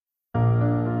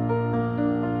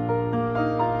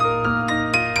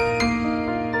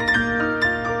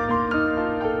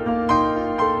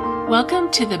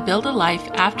Welcome to the Build a Life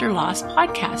After Loss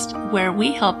podcast, where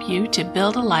we help you to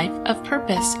build a life of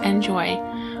purpose and joy.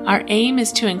 Our aim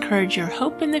is to encourage your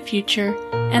hope in the future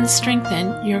and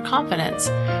strengthen your confidence.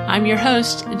 I'm your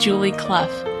host, Julie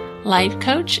Clough, life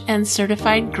coach and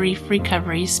certified grief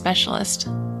recovery specialist.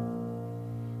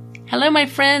 Hello, my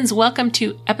friends. Welcome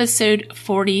to episode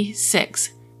 46,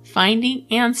 Finding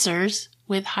Answers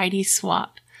with Heidi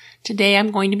Swapp. Today, I'm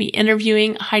going to be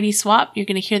interviewing Heidi Swapp. You're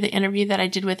going to hear the interview that I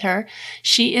did with her.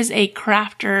 She is a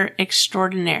crafter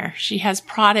extraordinaire. She has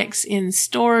products in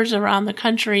stores around the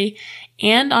country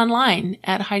and online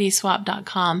at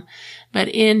HeidiSwapp.com. But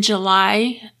in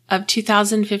July of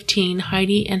 2015,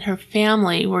 Heidi and her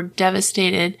family were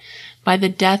devastated by the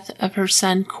death of her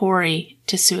son, Corey,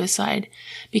 to suicide.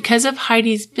 Because of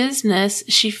Heidi's business,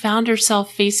 she found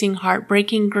herself facing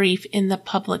heartbreaking grief in the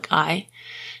public eye.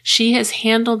 She has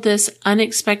handled this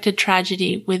unexpected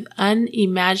tragedy with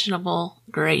unimaginable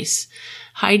grace.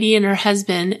 Heidi and her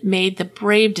husband made the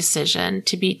brave decision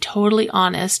to be totally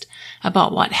honest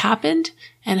about what happened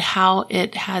and how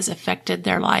it has affected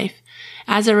their life.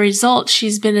 As a result,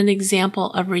 she's been an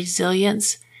example of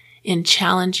resilience in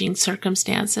challenging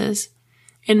circumstances.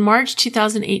 In March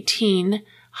 2018,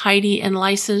 Heidi and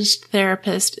licensed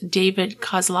therapist David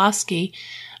Kozlowski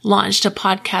launched a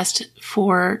podcast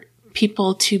for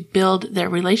people to build their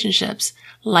relationships.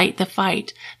 Light the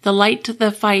Fight. The Light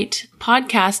the Fight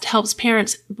podcast helps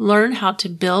parents learn how to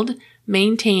build,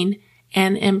 maintain,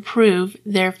 and improve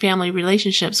their family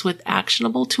relationships with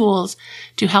actionable tools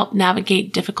to help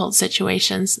navigate difficult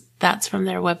situations. That's from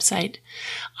their website.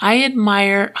 I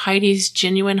admire Heidi's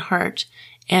genuine heart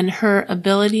and her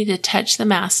ability to touch the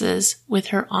masses with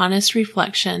her honest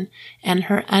reflection and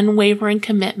her unwavering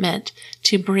commitment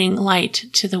to bring light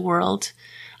to the world.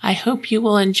 I hope you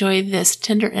will enjoy this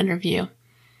tender interview.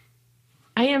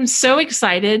 I am so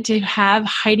excited to have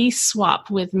Heidi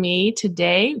Swapp with me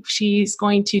today. She's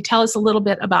going to tell us a little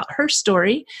bit about her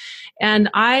story, and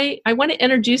I want to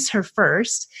introduce her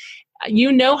first.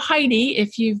 You know Heidi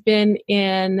if you've been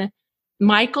in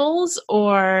Michael's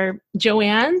or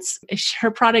Joann's.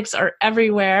 Her products are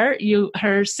everywhere.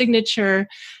 Her signature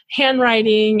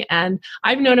handwriting, and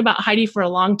I've known about Heidi for a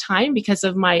long time because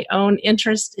of my own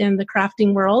interest in the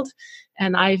crafting world,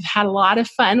 and I've had a lot of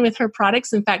fun with her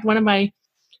products. In fact, one of my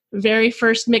very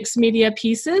first mixed media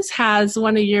pieces has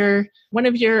one of your I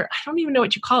don't even know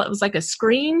what you call it. It was like a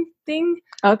screen thing.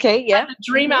 Okay, yeah.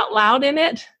 Dream Out Loud in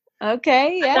it.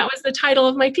 Okay, yeah. That was the title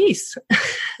of my piece.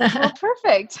 Well,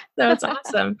 perfect. So it's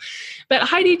awesome. But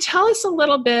Heidi, tell us a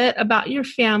little bit about your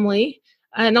family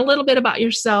and a little bit about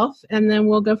yourself, and then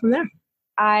we'll go from there.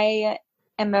 I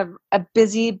am a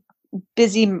busy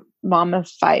mom of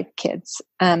 5 kids.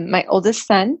 My oldest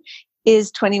son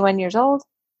is 21 years old,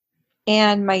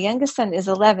 and my youngest son is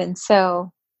 11.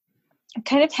 So I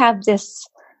kind of have this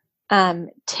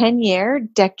 10-year,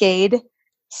 decade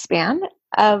span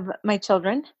of my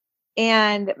children.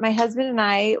 And my husband and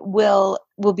I will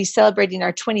be celebrating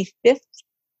our 25th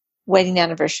wedding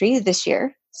anniversary this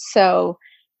year. So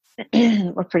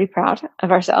we're pretty proud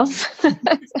of ourselves.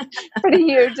 Pretty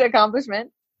huge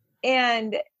accomplishment.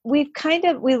 And we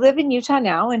live in Utah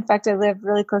now. In fact, I live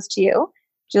really close to you,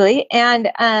 Julie.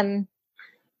 And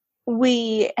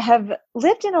we have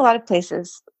lived in a lot of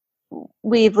places.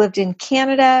 We've lived in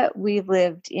Canada. We've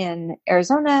lived in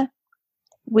Arizona.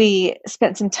 We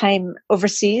spent some time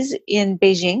overseas in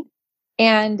Beijing.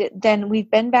 And then we've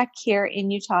been back here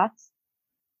in Utah,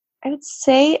 I would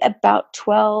say about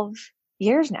 12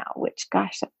 years now, which,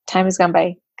 gosh, time has gone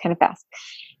by kind of fast.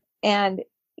 And,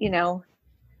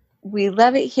 we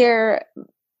love it here.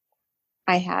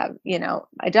 I have,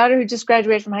 my daughter who just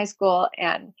graduated from high school,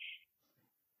 and,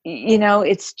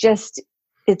 it's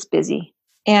busy.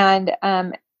 And,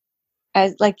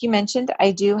 as like you mentioned,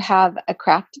 I do have a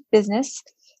craft business,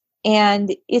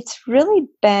 and it's really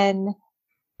been,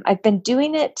 I've been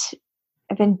doing it.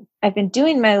 I've been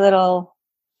doing my little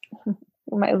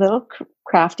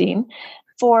crafting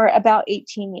for about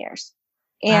 18 years.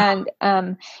 And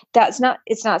it's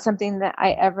not something that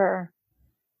I ever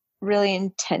really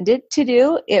intended to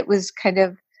do. It was kind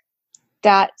of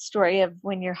that story of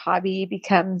when your hobby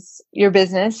becomes your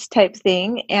business type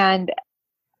thing. And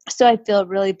so I feel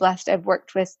really blessed. I've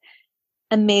worked with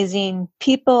amazing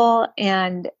people,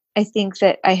 and I think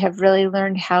that I have really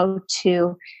learned how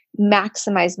to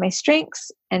maximize my strengths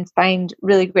and find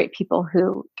really great people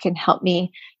who can help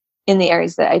me in the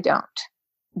areas that I don't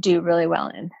do really well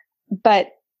in. But,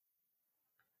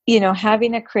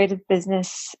 having a creative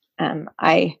business,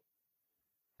 I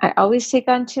always take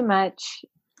on too much.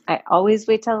 I always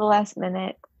wait till the last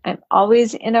minute. I'm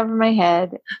always in over my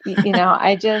head.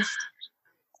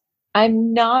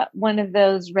 I'm not one of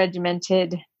those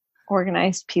regimented,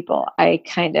 organized people. I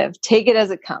kind of take it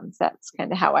as it comes. That's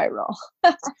kind of how I roll.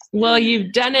 Well,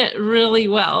 you've done it really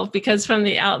well, because from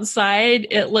the outside,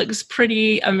 it looks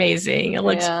pretty amazing. It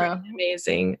looks pretty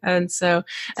amazing. And so,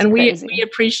 and we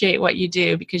appreciate what you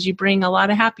do, because you bring a lot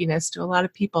of happiness to a lot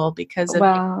of people because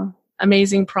of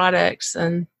amazing products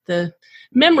and the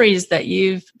memories that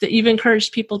you've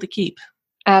encouraged people to keep.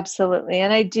 Absolutely.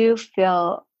 And I do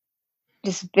feel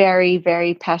just very,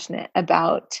 very passionate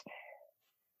about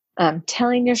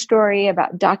telling your story,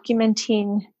 about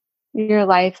documenting your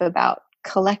life, about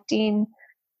collecting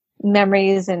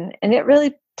memories. And it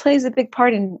really plays a big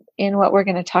part in what we're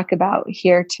going to talk about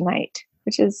here tonight,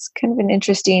 which is kind of an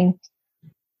interesting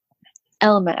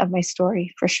element of my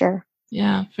story for sure.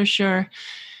 Yeah, for sure.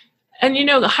 And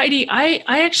Heidi, I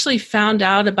actually found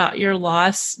out about your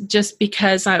loss just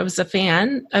because I was a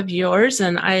fan of yours,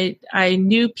 and I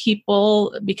knew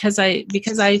people because I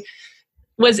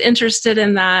was interested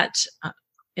in that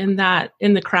in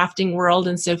the crafting world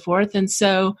and so forth. And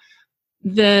so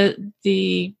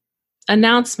the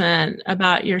announcement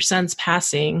about your son's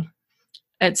passing,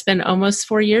 it's been almost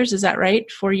 4 years. Is that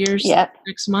right? 4 years. Yep.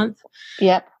 Next month.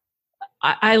 Yep.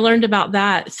 I learned about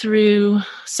that through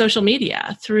social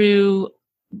media, through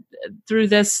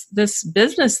this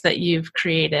business that you've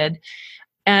created.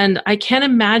 And I can't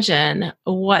imagine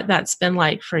what that's been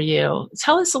like for you.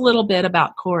 Tell us a little bit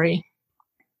about Corey.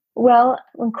 Well,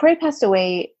 when Corey passed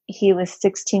away, he was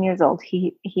 16 years old.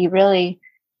 He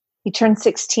turned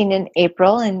 16 in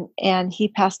April, and he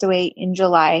passed away in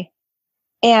July.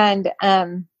 And,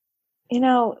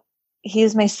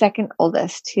 he's my second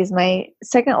oldest. He's my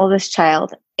second oldest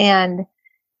child. And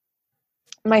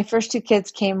my first two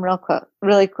kids came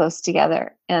really close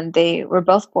together, and they were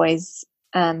both boys.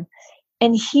 And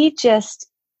he just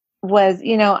was,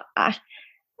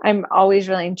 I'm always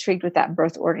really intrigued with that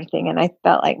birth order thing. And I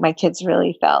felt like my kids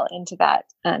really fell into that.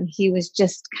 He was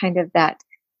just kind of that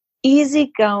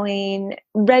easygoing,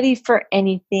 ready for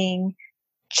anything,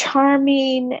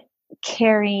 charming,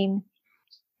 caring,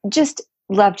 just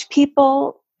loved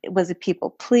people, was a people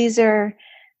pleaser,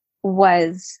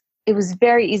 it was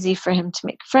very easy for him to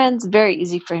make friends, very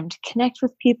easy for him to connect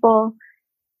with people.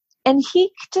 And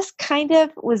he just kind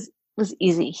of was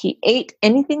easy. He ate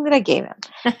anything that I gave him.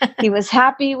 He was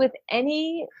happy with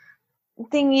anything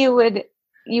you would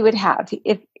have.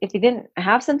 If he didn't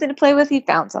have something to play with, he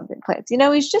found something to play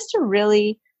with. He's just a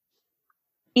really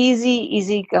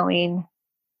easygoing,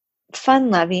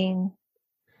 fun-loving,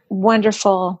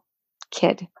 wonderful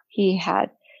kid. He had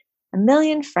a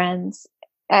million friends.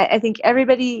 I think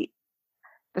the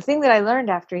thing that I learned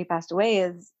after he passed away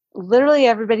is literally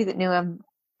everybody that knew him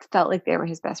felt like they were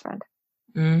his best friend,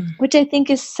 which I think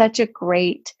is such a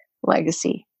great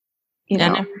legacy.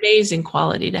 An amazing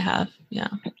quality to have. Yeah.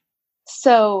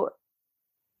 So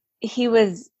he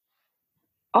was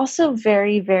also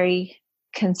very, very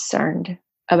concerned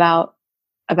about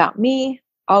me,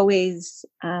 always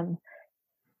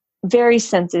very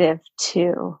sensitive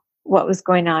to what was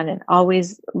going on, and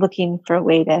always looking for a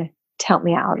way to help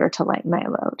me out or to lighten my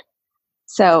load.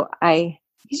 So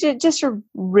he's just a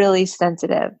really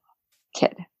sensitive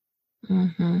kid.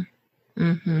 Mm-hmm.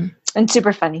 Mm-hmm. And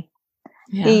super funny.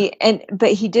 Yeah.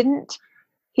 But he didn't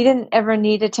ever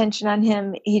need attention on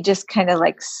him. He just kind of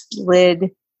like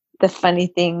slid the funny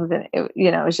things, and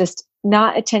it was just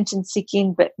not attention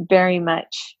seeking, but very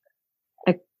much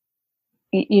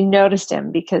you noticed him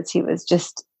because he was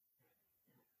just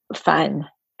fun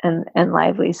and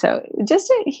lively. So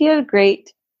he had a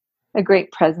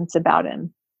great presence about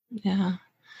him. Yeah.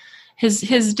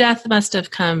 His death must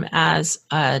have come as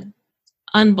an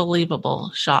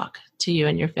unbelievable shock to you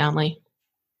and your family.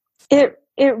 It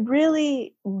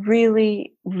really,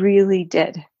 really, really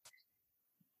did.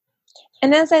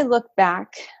 And as I look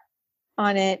back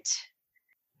on it,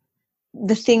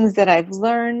 the things that I've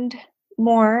learned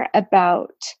more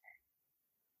about,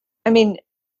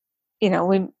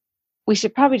 we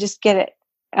should probably just get it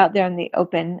out there in the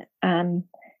open.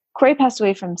 Corey passed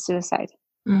away from suicide.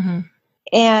 Mm-hmm.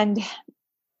 And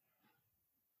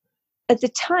at the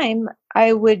time,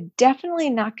 I would definitely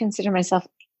not consider myself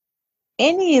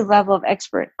any level of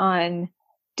expert on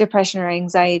depression or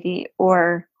anxiety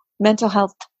or mental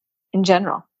health in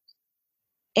general.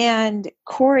 And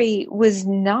Corey was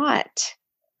not,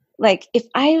 like, if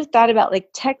I thought about like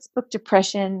textbook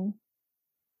depression,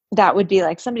 that would be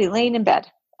like somebody laying in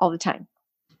bed all the time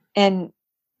and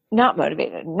not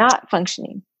motivated, not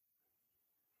functioning.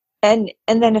 And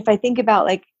then if I think about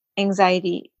like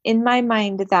anxiety, in my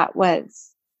mind, that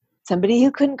was somebody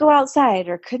who couldn't go outside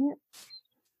or couldn't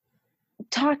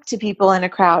talk to people in a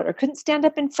crowd or couldn't stand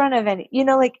up in front of any,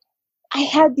 like I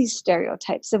had these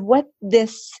stereotypes of what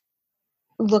this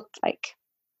looked like.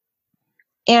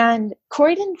 And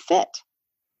Corey didn't fit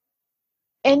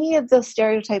any of those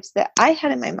stereotypes that I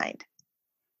had in my mind.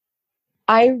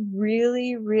 I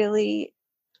really, really,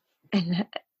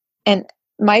 and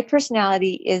my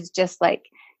personality is just like,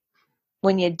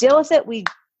 when you deal with it,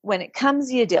 when it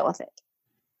comes, you deal with it.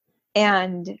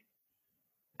 And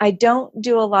I don't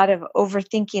do a lot of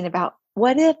overthinking about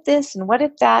what if this and what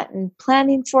if that and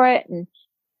planning for it.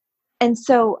 And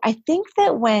so I think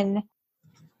that when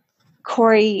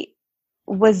Corey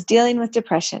was dealing with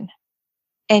depression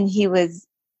and he was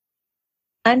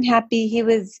unhappy,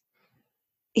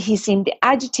 he seemed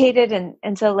agitated.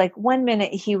 And so like one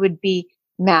minute he would be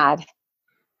mad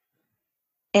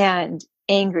and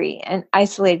angry and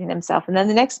isolating himself. And then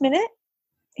the next minute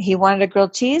he wanted a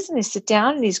grilled cheese and he'd sit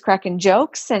down and he's cracking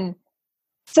jokes. And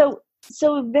so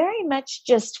very much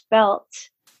just felt,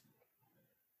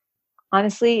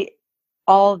 honestly,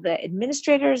 all the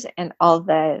administrators and all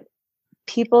the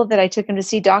people that I took him to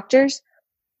see, doctors,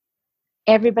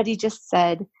 everybody just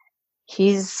said,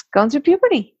 he's going through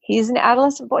puberty. He's an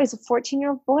adolescent boy. He's a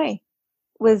 14-year-old boy.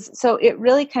 So it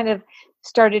really kind of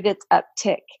started its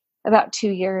uptick about 2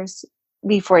 years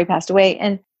before he passed away.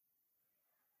 And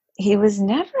he was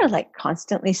never like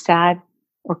constantly sad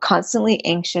or constantly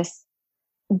anxious,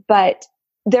 but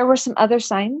there were some other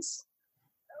signs.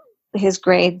 His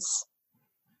grades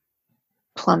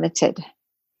plummeted.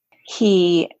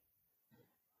 His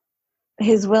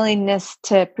willingness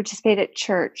to participate at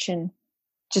church and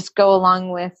just go along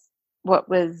with what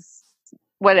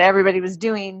everybody was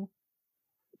doing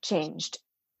changed.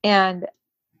 And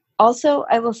also,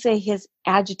 I will say his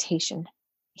agitation.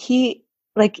 He,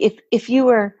 like, if you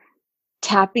were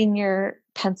tapping your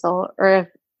pencil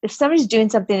or if somebody's doing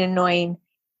something annoying,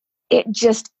 it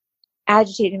just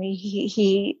agitated me.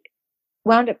 He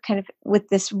wound up kind of with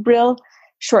this real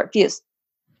short fuse.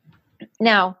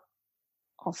 Now,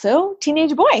 also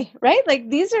teenage boy, right? Like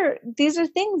these are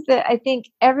things that I think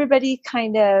everybody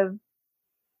kind of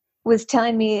was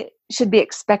telling me should be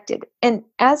expected. And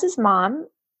as his mom,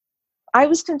 I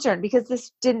was concerned because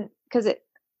it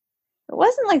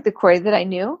wasn't like the Corey that I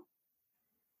knew,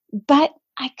 but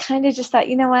I kind of just thought,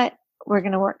 you know what, we're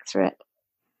going to work through it.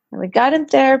 And we got him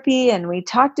therapy and we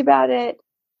talked about it.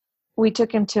 We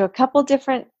took him to a couple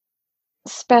different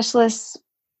specialists.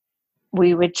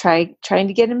 We would trying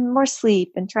to get him more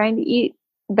sleep and trying to eat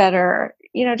better,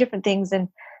 different things.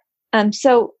 And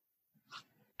so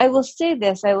I will say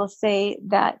this, I will say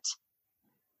that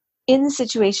in the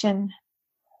situation,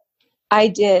 I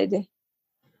did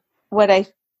what I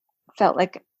felt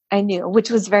like I knew, which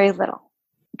was very little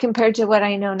compared to what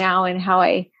I know now and how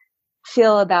I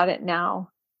feel about it now.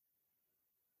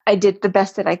 I did the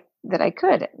best that I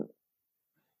could.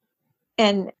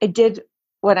 And I did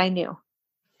what I knew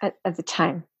at the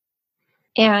time.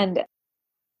 And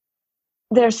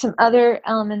there's some other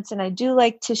elements, and I do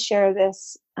like to share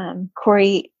this.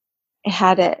 Corey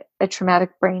had a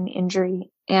traumatic brain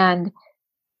injury, and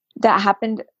that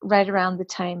happened right around the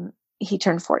time he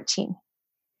turned 14.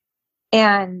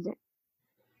 And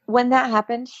when that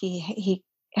happened, he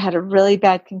had a really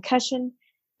bad concussion.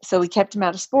 So we kept him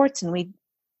out of sports and we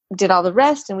did all the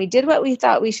rest and we did what we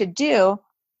thought we should do.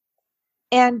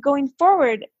 And going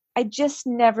forward, I didn't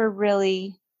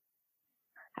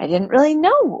really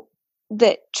know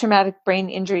that traumatic brain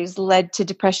injuries led to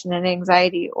depression and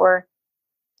anxiety or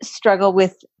struggle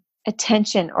with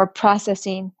attention or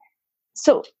processing.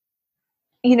 So,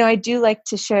 I do like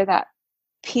to share that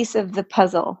piece of the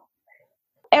puzzle.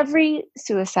 Every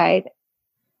suicide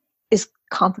is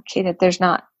complicated. There's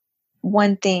not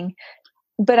one thing,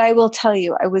 but I will tell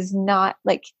you, I was not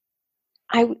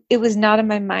it was not in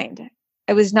my mind.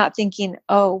 I was not thinking,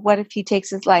 oh, what if he takes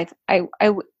his life?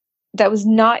 That was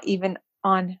not even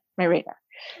on my radar.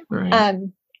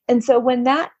 Right. And so when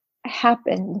that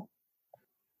happened,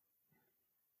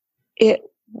 it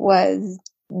was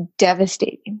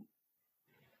devastating.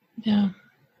 Yeah.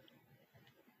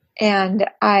 And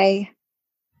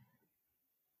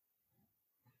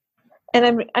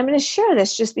I'm going to share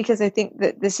this just because I think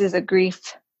that this is a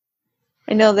grief.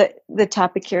 I know that the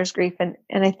topic here is grief, and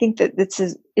I think that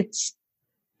it's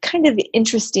kind of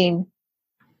interesting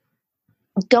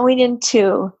going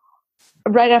into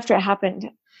right after it happened.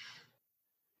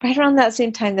 Right around that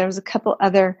same time, there was a couple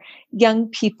other young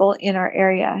people in our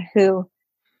area who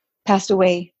passed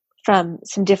away from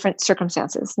some different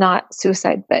circumstances, not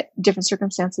suicide, but different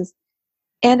circumstances.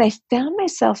 And I found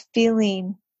myself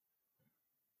feeling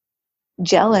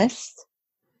jealous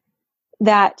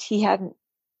that he hadn't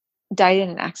died in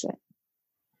an accident.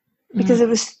 because I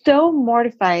was so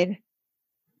mortified,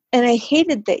 and I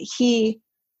hated that he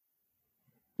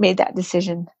made that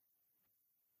decision.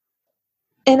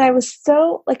 And I was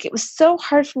so, like, it was so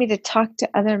hard for me to talk to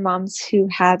other moms who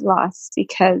had lost,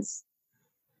 because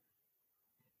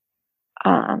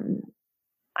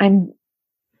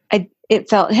it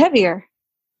felt heavier.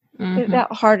 It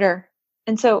felt harder.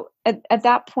 And so at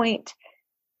that point,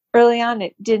 early on,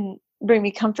 it didn't bring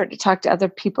me comfort to talk to other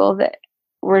people that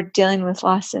were dealing with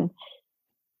loss. And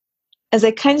as I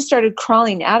kind of started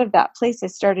crawling out of that place, I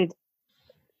started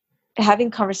having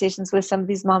conversations with some of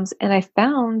these moms, and I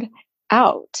found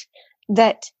out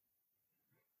that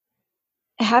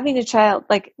having a child,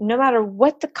 like, no matter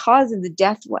what the cause of the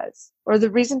death was or the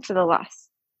reason for the loss,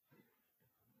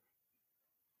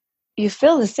 you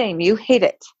feel the same. You hate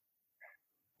it,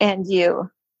 and you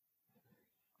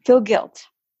feel guilt,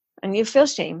 and you feel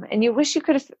shame, and you wish you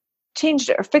could have changed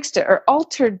it or fixed it or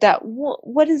altered that.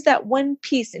 What is that one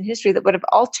piece in history that would have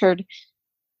altered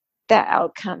that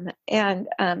outcome? And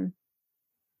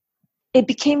it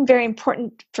became very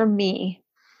important for me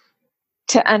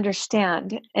to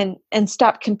understand and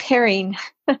stop comparing.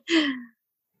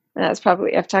 That's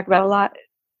probably, I've talked about a lot,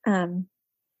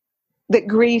 that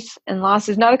grief and loss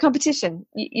is not a competition.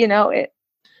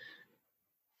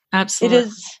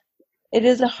 Absolutely. It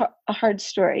is a hard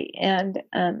story, and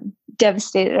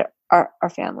devastated our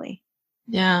family.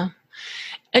 Yeah.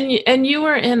 And you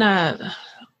were in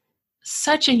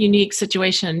such a unique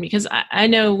situation, because I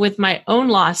know with my own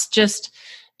loss, just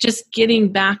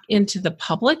getting back into the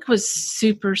public was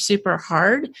super, super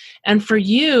hard. And for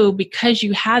you, because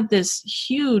you had this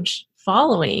huge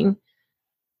following,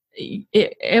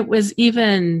 it was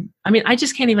even, I mean, I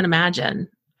just can't even imagine.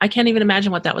 I can't even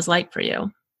imagine what that was like for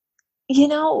you.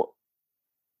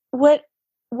 What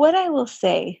I will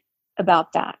say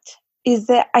about that is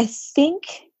that I think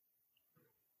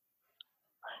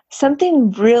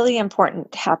something really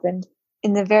important happened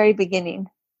in the very beginning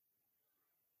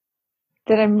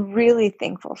that I'm really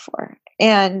thankful for.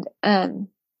 And I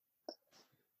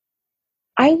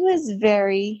was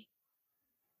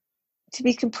to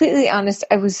be completely honest,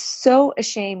 I was so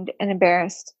ashamed and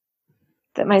embarrassed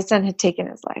that my son had taken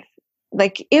his life.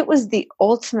 Like, it was the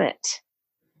ultimate.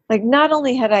 Like, not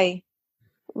only had I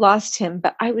lost him,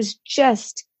 but I was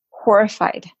just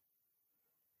horrified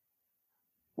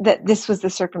that this was the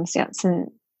circumstance, and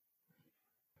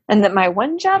that my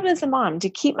one job as a mom, to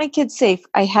keep my kids safe,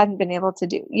 I hadn't been able to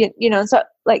do. So,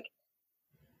 like,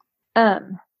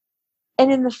 and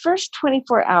in the first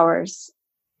 24 hours,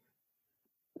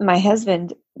 my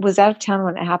husband was out of town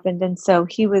when it happened, and so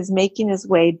he was making his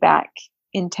way back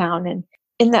in town. And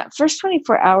in that first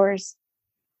 24 hours,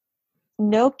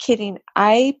 no kidding,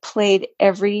 I played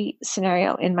every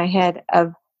scenario in my head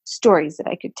of stories that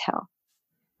I could tell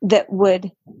that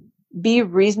would be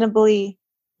reasonably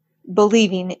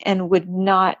believing and would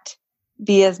not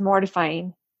be as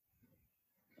mortifying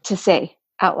to say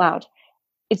out loud.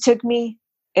 It took me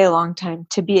a long time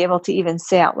to be able to even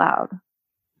say out loud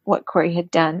what Corey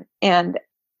had done. And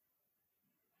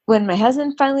when my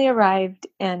husband finally arrived,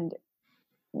 and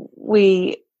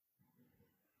we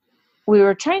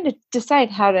were trying to decide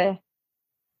how to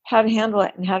handle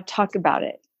it and how to talk about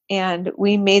it, and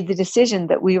we made the decision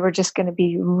that we were just going to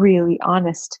be really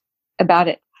honest about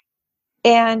it.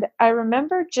 And I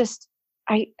remember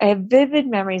I have vivid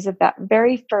memories of that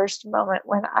very first moment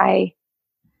when I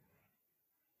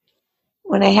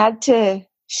had to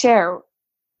share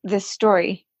this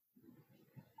story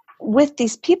with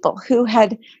these people who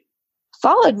had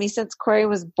followed me since Corey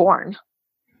was born.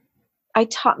 I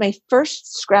taught my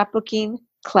first scrapbooking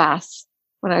class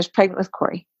when I was pregnant with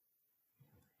Corey.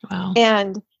 Wow.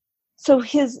 And so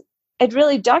I'd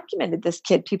really documented this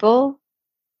kid. People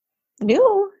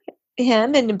knew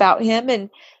him and about him. And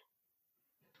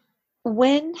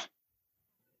when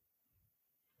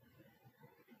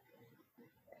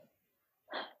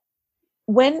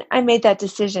I made that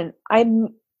decision,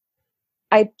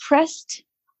 I pressed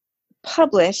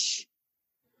publish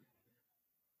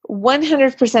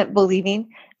 100% believing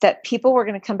that people were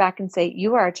going to come back and say,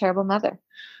 "You are a terrible mother.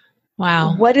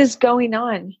 Wow. What is going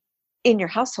on in your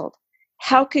household?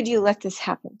 How could you let this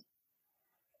happen?"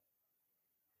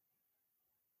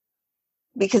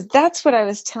 Because that's what I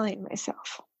was telling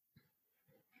myself.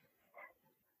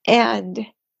 And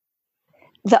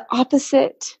the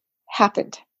opposite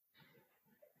happened.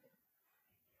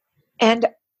 And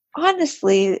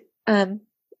honestly,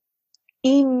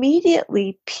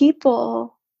 immediately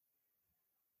people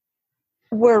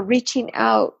were reaching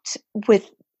out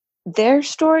with their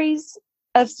stories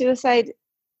of suicide.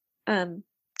 And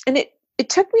it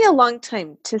took me a long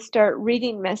time to start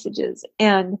reading messages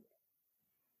and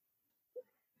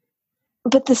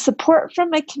but the support from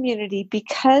my community,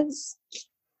 because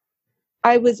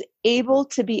I was able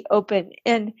to be open.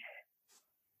 And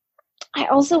I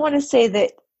also want to say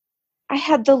that I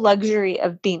had the luxury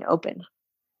of being open.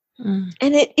 And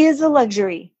it is a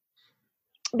luxury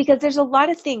because there's a lot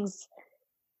of things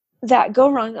that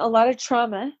go wrong, a lot of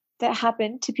trauma that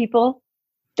happen to people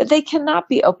that they cannot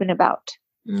be open about.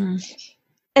 And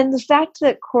the fact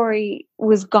that Corey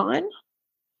was gone,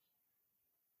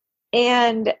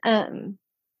 and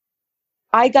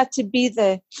I got to be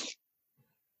the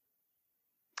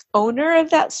owner of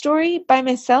that story by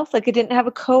myself. Like, I didn't have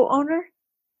a co-owner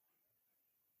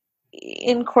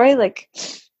in Corey. Like,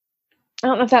 I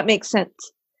don't know if that makes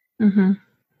sense. Mm-hmm.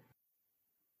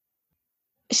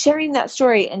 Sharing that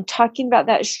story and talking about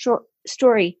that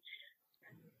story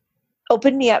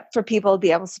opened me up for people to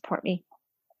be able to support me.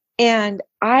 And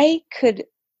I could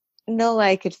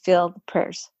feel the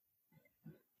prayers.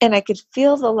 And I could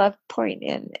feel the love pouring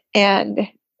in. And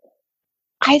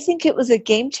I think it was a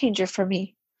game changer for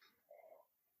me.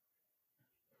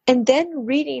 And then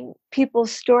reading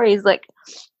people's stories, like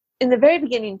in the very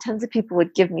beginning, tons of people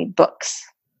would give me books.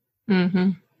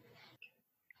 Mm-hmm.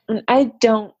 And I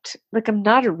don't, like, I'm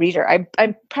not a reader.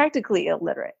 I'm practically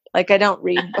illiterate. Like, I don't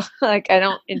read, like, I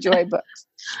don't enjoy books.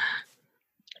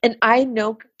 And I,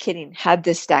 no kidding, had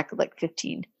this stack of like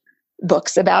 15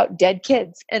 books about dead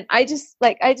kids. And I just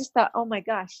thought, oh my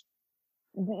gosh,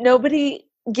 nobody,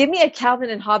 give me a Calvin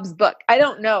and Hobbes book. I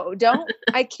don't know.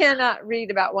 I cannot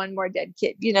read about one more dead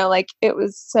kid. Like, it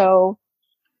was so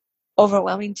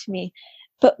overwhelming to me.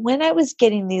 But when I was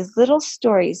getting these little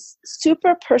stories,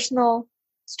 super personal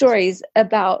stories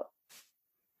about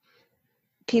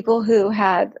people who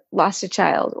had lost a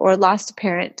child or lost a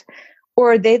parent,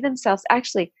 or they themselves,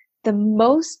 actually, the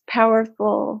most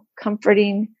powerful,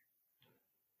 comforting,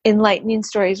 enlightening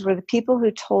stories were the people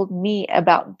who told me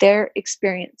about their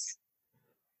experience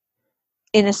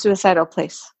in a suicidal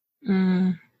place.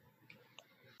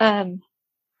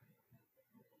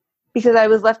 Because I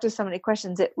was left with so many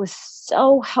questions. It was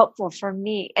so helpful for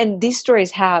me. And these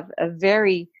stories have a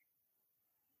very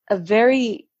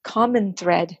common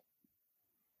thread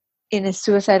in a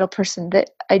suicidal person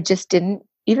that I just didn't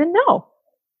even know.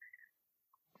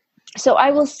 So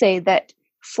I will say that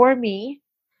for me,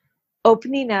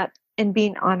 opening up and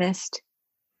being honest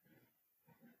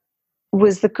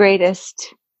was the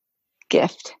greatest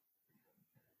gift.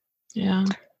 Yeah.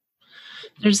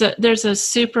 There's a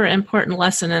super important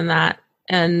lesson in that.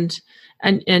 And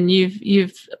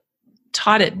you've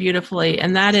taught it beautifully.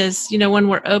 And that is, when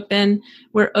we're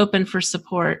open for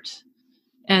support.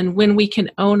 And when we can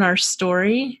own our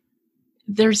story,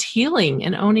 there's healing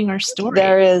in owning our story.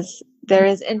 There is.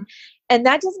 And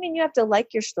that doesn't mean you have to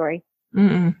like your story.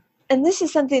 Mm-mm. And this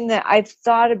is something that I've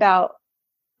thought about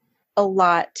a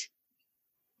lot.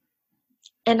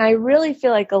 And I really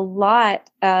feel like a lot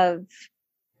of,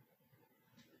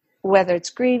 whether it's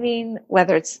grieving,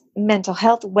 whether it's mental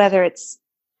health, whether it's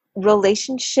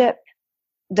relationship,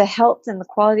 the health and the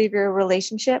quality of your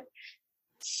relationship,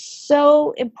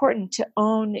 so important to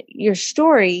own your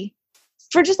story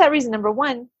for just that reason. Number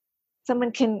one,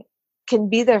 someone can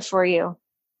be there for you.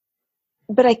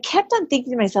 But I kept on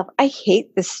thinking to myself, I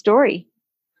hate this story.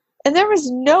 And there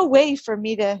was no way for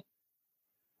me to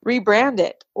rebrand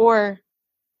it or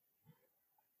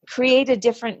create a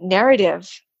different narrative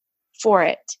for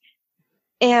it.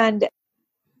 And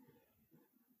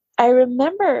I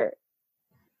remember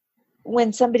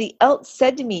when somebody else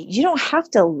said to me, you don't have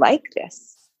to like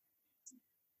this,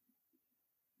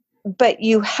 but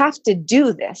you have to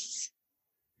do this.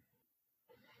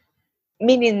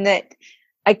 Meaning that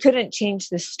I couldn't change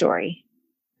this story.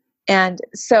 And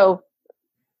so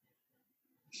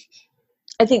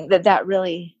I think that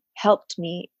really helped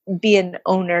me be an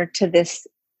owner to this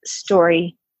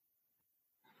story.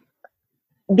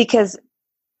 Because,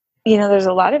 there's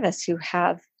a lot of us who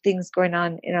have things going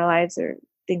on in our lives, or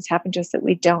things happen to us that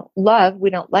we don't love,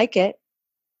 we don't like it.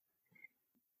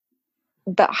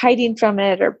 But hiding from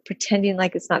it or pretending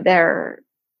like it's not there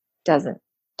doesn't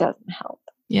help.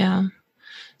 Yeah.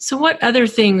 So what other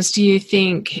things do you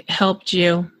think helped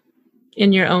you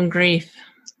in your own grief?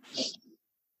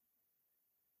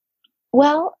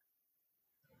 Well,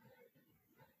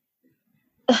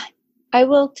 I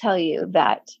will tell you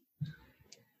that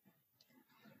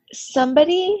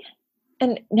somebody,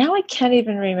 and now I can't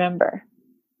even remember,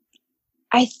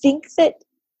 I think that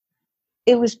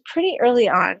it was pretty early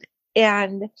on,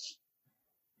 and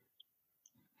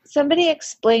somebody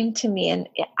explained to me, and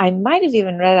I might have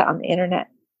even read it on the internet.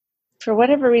 For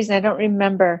whatever reason, I don't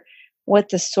remember what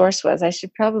the source was. I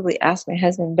should probably ask my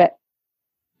husband, but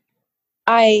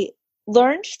I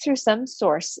learned through some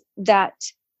source that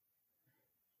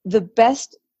the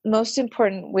best, most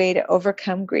important way to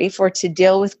overcome grief or to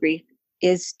deal with grief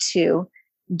is to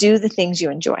do the things you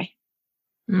enjoy.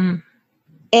 Mm.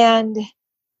 And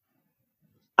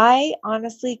I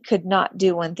honestly could not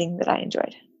do one thing that I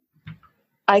enjoyed.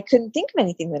 I couldn't think of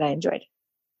anything that I enjoyed.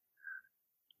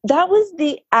 That was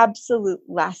the absolute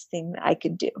last thing that I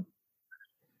could do.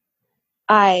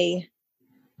 I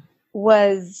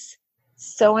was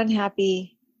so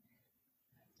unhappy.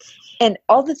 And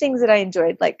all the things that I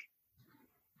enjoyed, like,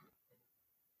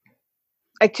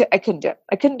 I couldn't do it.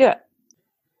 I couldn't do it.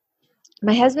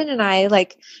 My husband and I,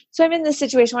 so I'm in this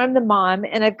situation where I'm the mom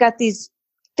and I've got these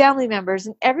family members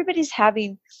and everybody's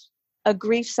having a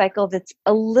grief cycle that's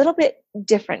a little bit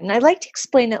different. And I like to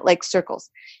explain it like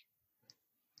circles.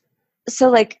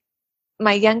 So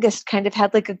my youngest kind of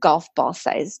had like a golf ball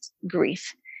sized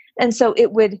grief. And so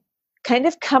it would kind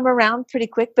of come around pretty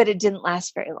quick, but it didn't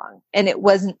last very long. And it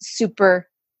wasn't super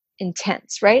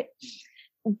intense, right?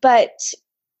 But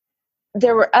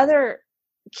there were other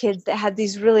kids that had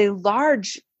these really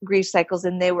large grief cycles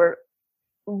and they were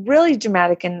really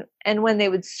dramatic. And when they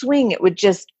would swing, it would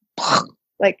just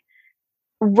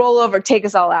roll over, take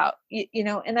us all out,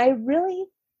 and I really,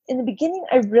 in the beginning,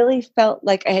 I really felt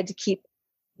like I had to keep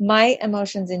my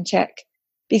emotions in check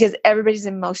because everybody's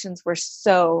emotions were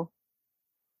so,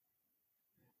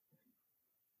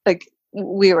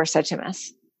 we were such a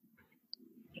mess.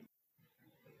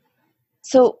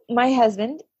 So my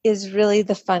husband is really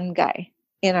the fun guy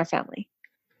in our family.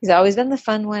 He's always been the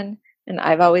fun one, and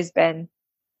I've always been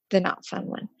the not fun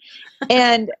one.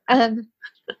 And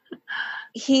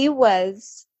he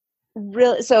was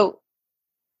really, so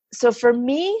for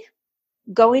me,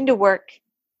 going to work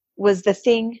was the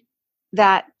thing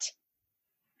that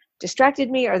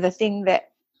distracted me, or the thing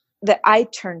that I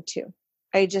turned to.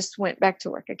 I just went back to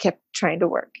work. I kept trying to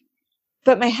work.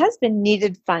 But my husband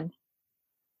needed fun.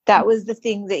 That was the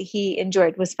thing that he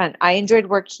enjoyed, was fun. I enjoyed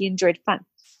work. He enjoyed fun.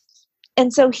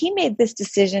 And so he made this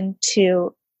decision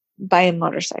to buy a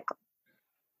motorcycle.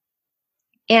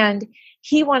 And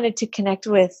he wanted to connect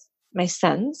with my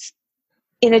sons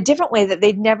in a different way that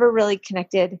they'd never really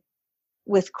connected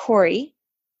with Corey.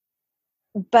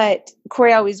 But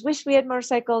Corey always wished we had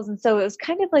motorcycles. And so it was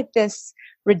kind of like this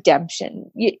redemption,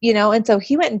 and so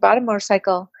he went and bought a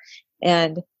motorcycle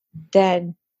and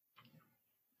then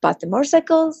bought the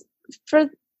motorcycles for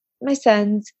my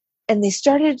sons, and they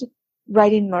started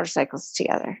riding motorcycles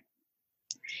together.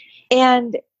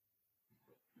 And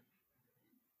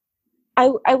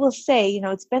I will say,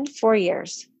 it's been 4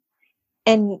 years,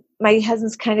 and my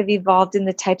husband's kind of evolved in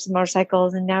the types of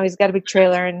motorcycles, and now he's got a big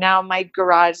trailer, and now my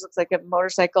garage looks like a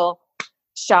motorcycle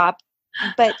shop.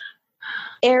 But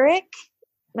Eric,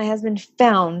 my husband,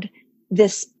 found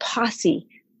this posse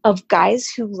of guys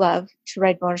who love to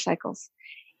ride motorcycles.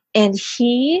 And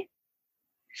he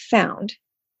found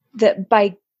that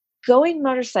by going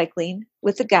motorcycling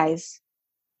with the guys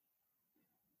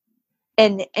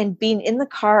and being in the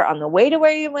car on the way to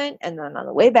where you went and then on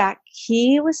the way back,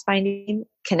 he was finding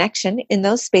connection in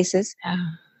those spaces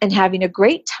and having a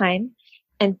great time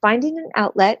and finding an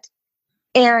outlet.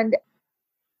 And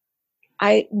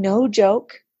no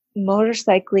joke,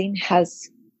 motorcycling has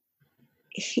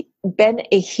been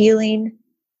a healing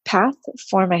path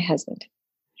for my husband.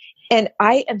 And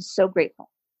I am so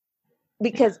grateful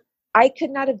because I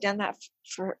could not have done that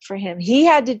for him. He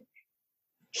had to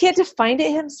find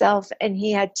it himself, and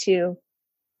he had to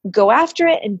go after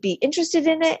it and be interested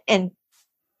in it. And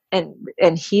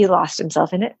he lost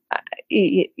himself in it,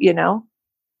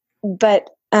 but,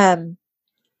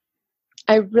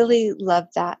 I really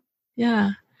loved that.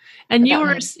 Yeah. And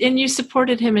you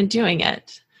supported him in doing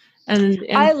it. And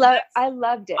I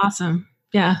loved it. Awesome.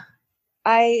 Yeah.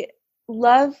 I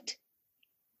loved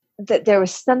that there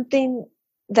was something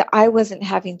that I wasn't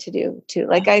having to do too.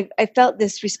 I felt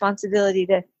this responsibility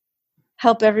to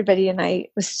help everybody. And I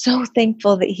was so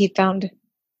thankful that he found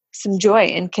some joy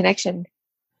and connection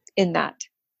in that.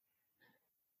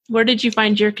 Where did you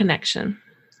find your connection?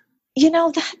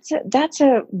 That's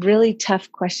a really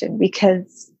tough question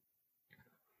because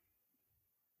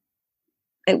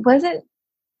it wasn't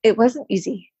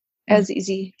easy. It was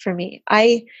easy for me.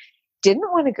 I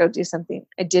didn't want to go do something.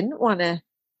 I didn't want to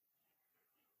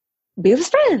be with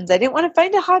friends. I didn't want to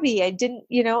find a hobby. I didn't,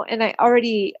 and I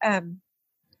already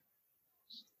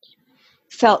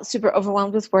felt super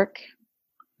overwhelmed with work.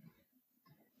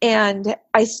 And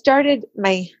I started,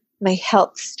 my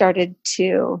health started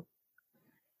to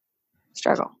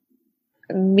struggle.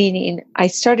 Meaning I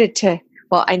started to,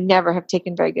 I never have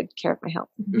taken very good care of my health,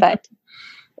 but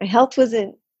my health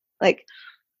wasn't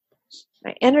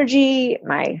my energy,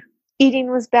 my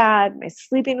eating was bad, my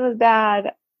sleeping was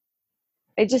bad.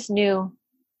 I just knew.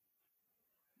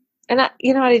 And I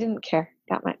didn't care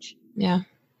that much. Yeah.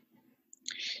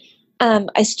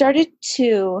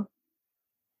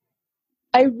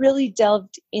 I really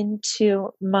delved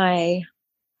into my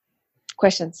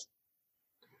questions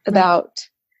about,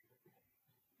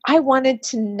 I wanted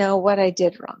to know what I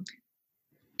did wrong.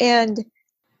 And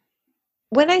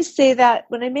when I say that,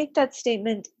 when I make that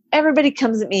statement, everybody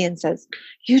comes at me and says,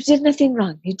 you did nothing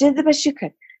wrong. You did the best you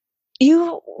could.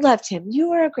 You loved him. You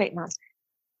were a great mom.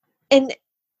 And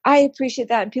I appreciate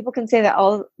that. And people can say that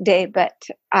all day, but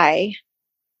I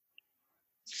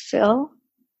feel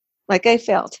like I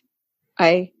failed.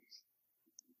 I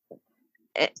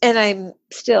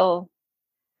still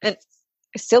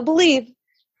believe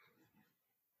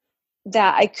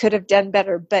that I could have done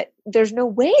better, but there's no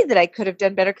way that I could have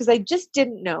done better because I just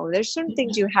didn't know. There's certain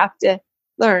things you have to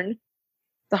learn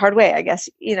the hard way, I guess,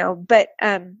 but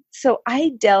so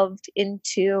I delved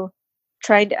into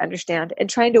trying to understand and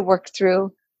trying to work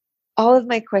through all of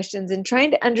my questions and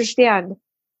trying to understand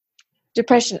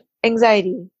depression,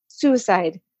 anxiety,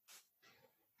 suicide,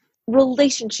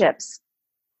 relationships.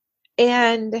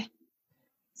 And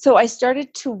so I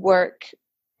started to work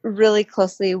really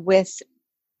closely with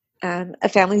a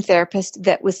family therapist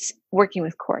that was working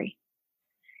with Corey.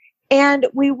 And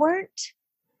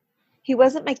he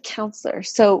wasn't my counselor.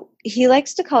 So he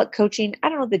likes to call it coaching. I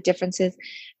don't know what the difference is,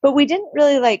 but we didn't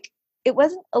really it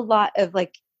wasn't a lot of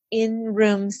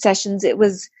in-room sessions. It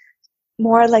was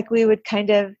more like we would kind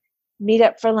of meet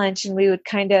up for lunch and we would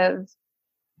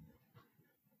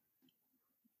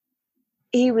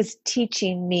he was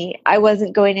teaching me. I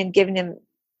wasn't going and giving him,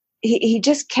 he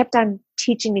just kept on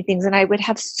teaching me things, and I would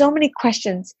have so many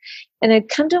questions, and I'd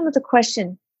come to him with a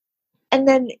question, and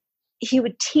then he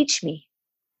would teach me.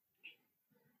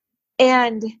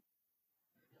 And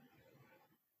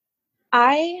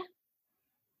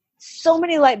so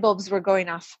many light bulbs were going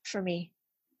off for me.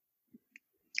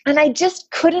 And I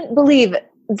just couldn't believe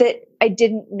that I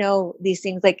didn't know these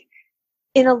things.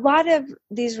 In a lot of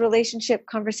these relationship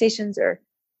conversations or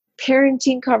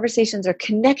parenting conversations or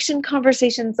connection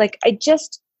conversations, I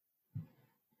just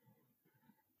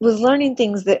was learning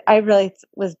things that I really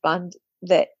was bummed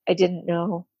that I didn't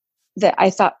know, that I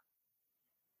thought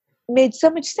made so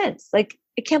much sense. I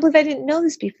can't believe I didn't know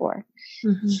this before.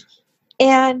 Mm-hmm.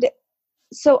 And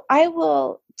so I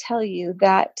will tell you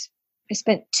that I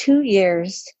spent 2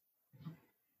 years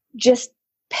just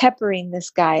peppering this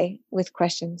guy with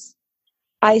questions.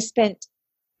 I spent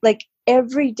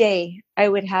every day I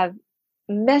would have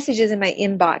messages in my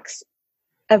inbox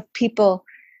of people,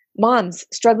 moms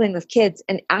struggling with kids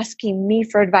and asking me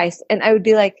for advice. And I would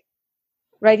be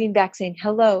writing back saying,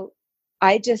 hello,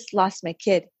 I just lost my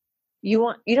kid.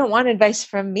 You don't want advice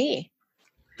from me.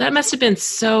 That must have been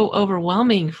so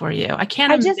overwhelming for you. I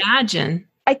can't imagine.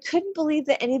 I couldn't believe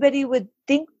that anybody would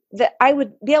think that I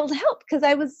would be able to help because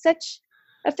I was such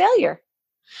a failure.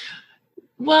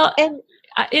 Well, and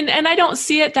I don't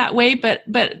see it that way,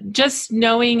 but just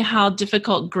knowing how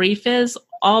difficult grief is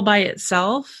all by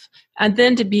itself, and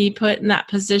then to be put in that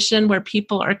position where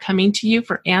people are coming to you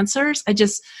for answers,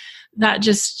 that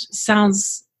just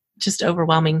sounds just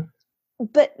overwhelming.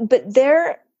 But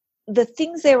the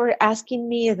things they were asking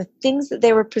me, or the things that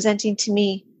they were presenting to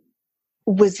me,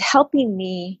 was helping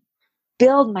me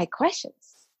build my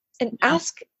questions and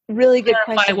ask really good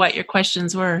questions. Clarify what your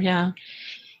questions were, yeah.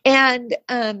 And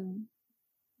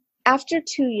after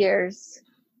 2 years,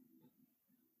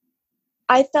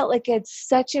 I felt like I had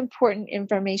such important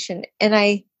information, and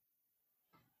I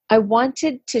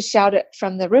wanted to shout it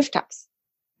from the rooftops.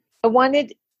 I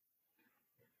wanted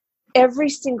every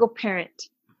single parent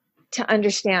to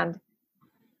understand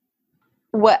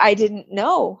what I didn't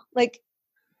know.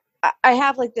 I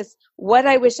have this, what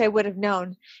I wish I would have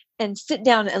known, and sit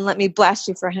down and let me blast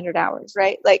you for 100 hours,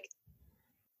 right?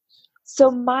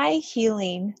 So my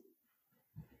healing,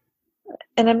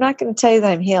 and I'm not going to tell you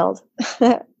that I'm healed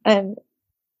and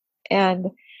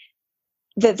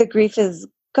that the grief is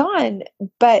gone,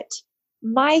 but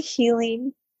my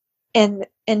healing and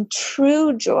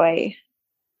true joy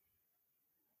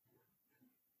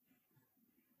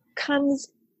comes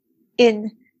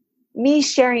in me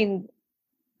sharing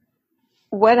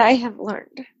what I have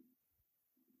learned.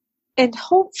 And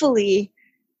hopefully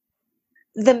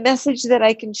the message that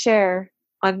I can share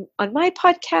on my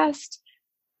podcast,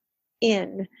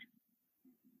 in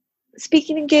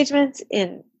speaking engagements,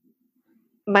 in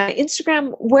my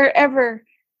Instagram, wherever,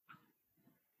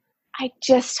 I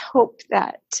just hope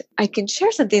that I can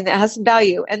share something that has some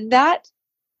value, and that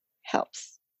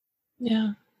helps.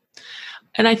 Yeah.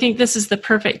 And I think this is the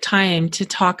perfect time to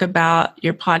talk about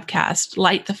your podcast,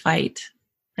 Light the Fight,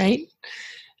 right?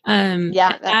 And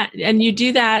you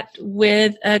do that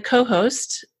with a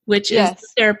co-host, which is the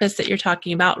therapist that you're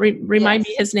talking about. Remind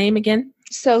me his name again.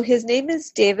 So his name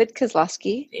is David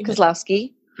Kozlowski.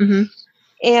 Mm-hmm.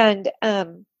 And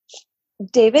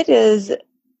David is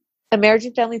a marriage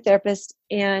and family therapist.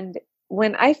 And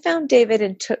when I found David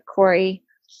and took Corey,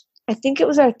 I think it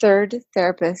was our third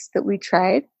therapist that we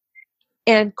tried.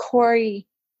 And Corey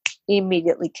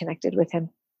immediately connected with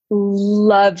him,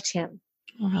 loved him.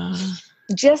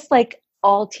 Just like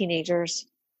all teenagers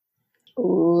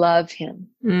love him.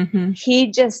 Mm-hmm.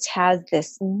 He just has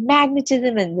this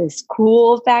magnetism and this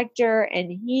cool factor,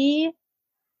 and he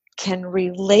can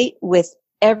relate with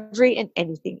every and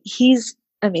anything. He's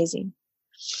amazing.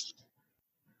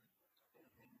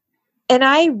 And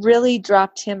I really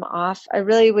dropped him off. I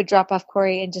really would drop off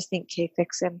Corey and just think, okay,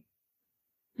 fix him.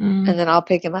 And then I'll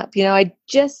pick him up. I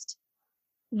just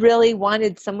really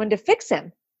wanted someone to fix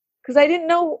him because I didn't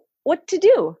know what to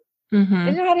do. Mm-hmm. I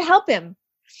didn't know how to help him.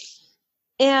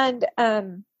 And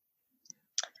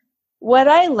what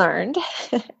I learned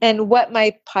and what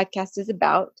my podcast is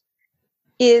about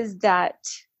is that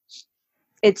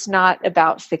it's not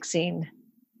about fixing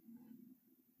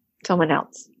someone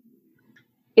else.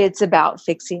 It's about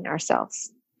fixing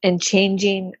ourselves and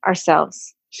changing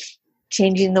ourselves.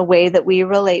 Changing the way that we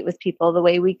relate with people, the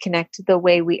way we connect, the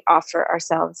way we offer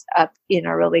ourselves up in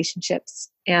our relationships.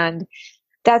 And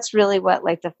that's really what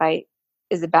Light the Fight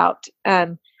is about.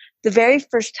 The very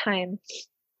first time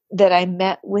that I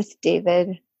met with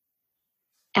David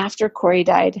after Corey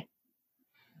died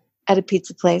at a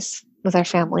pizza place with our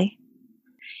family,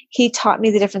 he taught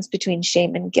me the difference between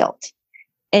shame and guilt.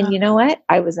 And you know what?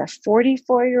 I was a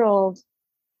 44-year-old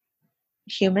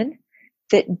human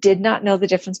that did not know the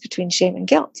difference between shame and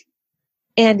guilt.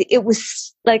 And it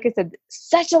was, like I said,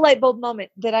 such a light bulb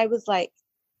moment that I was like,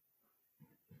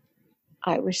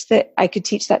 I wish that I could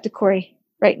teach that to Corey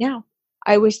right now.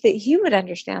 I wish that he would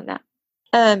understand that.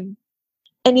 And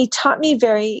he taught me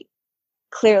very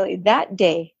clearly that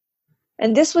day.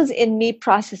 And this was in me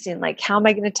processing, like, how am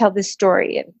I going to tell this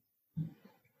story? And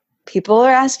people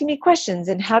are asking me questions,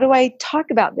 and how do I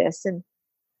talk about this? And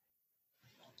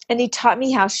he taught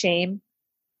me how shame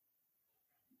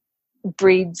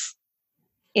breeds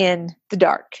in the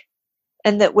dark,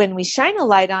 and that when we shine a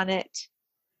light on it,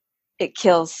 it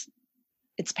kills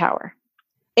its power.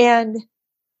 And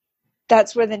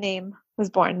that's where the name was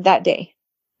born that day,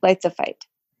 Light the Fight.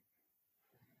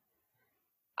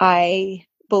 I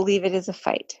believe it is a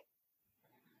fight.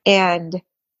 And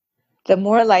the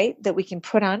more light that we can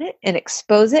put on it and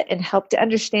expose it and help to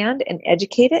understand and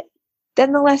educate it,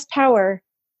 then the less power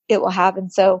it will have.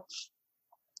 And so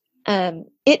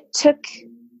it took,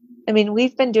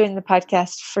 we've been doing the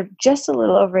podcast for just a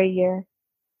little over a year.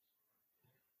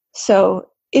 So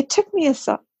it took me a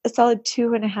solid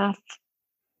 2.5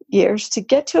 years to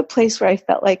get to a place where I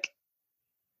felt like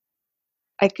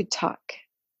I could talk.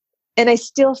 And I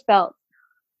still felt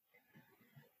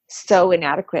so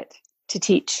inadequate to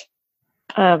teach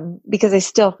because I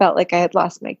still felt like I had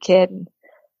lost my kid.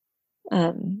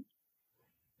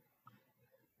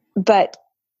 But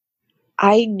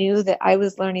I knew that I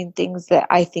was learning things that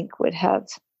I think would have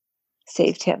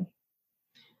saved him.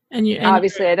 And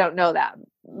obviously I don't know that,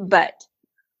 but.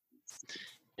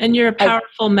 And you're a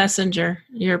powerful messenger.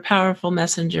 You're a powerful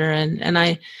messenger. And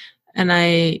I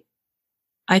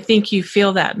think you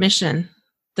feel that mission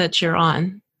that you're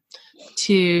on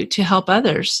to help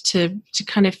others to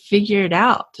kind of figure it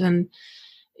out. And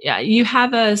yeah, you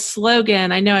have a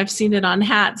slogan. I know I've seen it on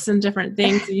hats and different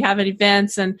things. You have at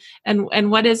events and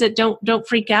what is it? Don't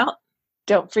freak out.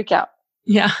 Don't freak out.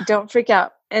 Yeah. Don't freak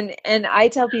out. And I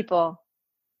tell people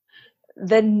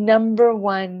the number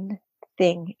one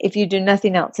thing, if you do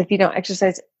nothing else, if you don't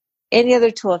exercise any other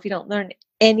tool, if you don't learn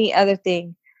any other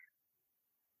thing,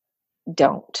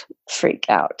 don't freak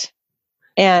out.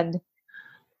 And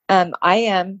I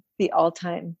am the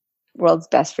all-time world's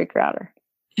best freak outer.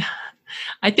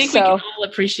 I think we can all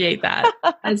appreciate that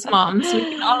as moms. We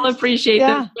can all appreciate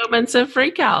those moments of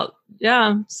freak out.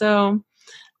 Yeah. So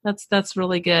that's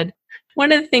really good.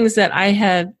 One of the things that I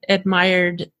have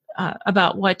admired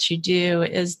about what you do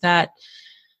is that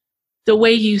the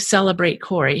way you celebrate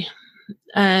Corey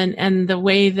and the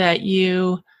way that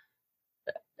you,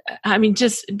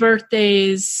 just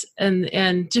birthdays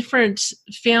and different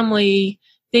family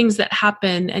things that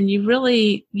happen, and you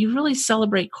really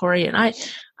celebrate Corey, and I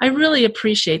really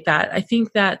appreciate that. I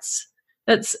think that's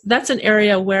an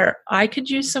area where I could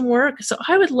use some work. So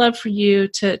I would love for you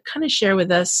to kind of share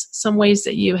with us some ways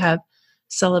that you have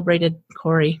celebrated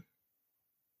Corey.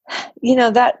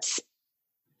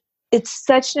 it's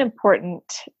such an important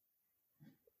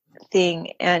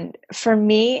thing. And for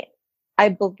me, I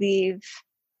believe,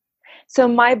 so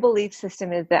my belief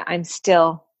system is that I'm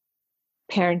still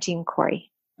parenting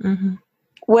Corey. Mm-hmm.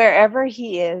 Wherever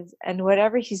he is and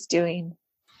whatever he's doing,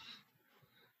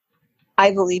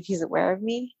 I believe he's aware of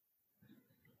me.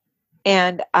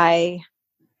 And I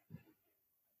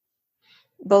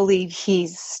believe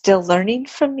he's still learning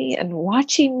from me and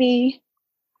watching me.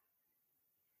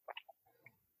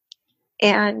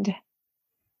 And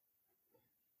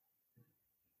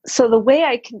so the way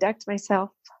I conduct myself,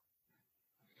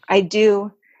 I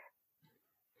do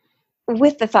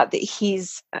with the thought that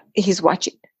he's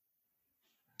watching.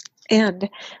 And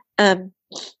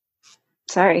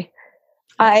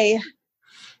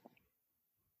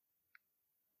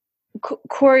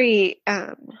Corey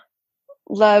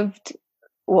loved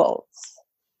wolves.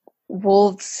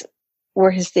 Wolves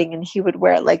were his thing, and he would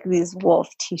wear like these wolf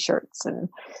t-shirts.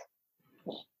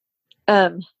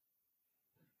 And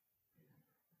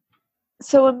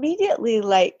so immediately,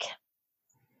 like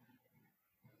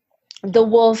the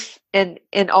wolf and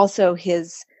also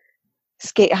his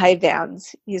skate high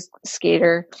Vans, he's a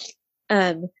skater,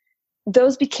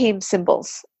 those became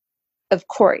symbols of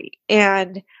Corey.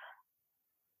 And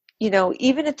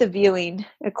even at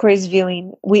Corey's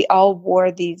viewing, we all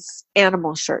wore these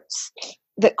animal shirts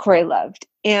that Corey loved.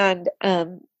 And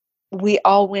we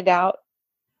all went out,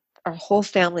 our whole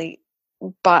family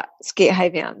bought skate high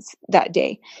Vans that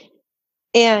day.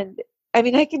 And I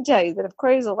mean, I can tell you that if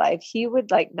Corey was alive, he would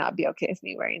like not be okay with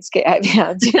me wearing skate high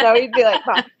Vans. He'd be like,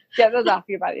 Mom, get those off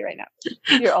your body right now.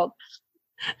 You're old.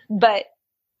 But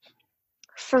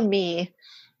for me,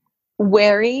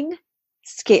 wearing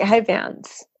skate high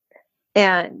Vans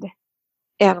and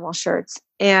animal shirts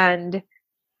and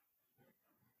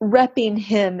repping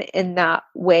him in that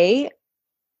way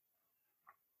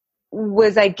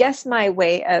was, I guess, my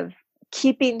way of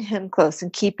keeping him close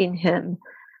and keeping him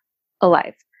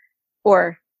alive,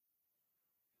 or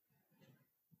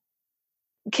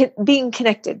being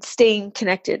connected, staying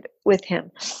connected with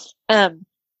him. I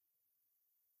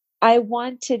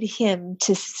wanted him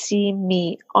to see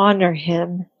me honor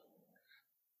him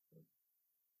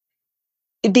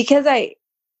because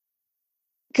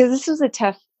this was a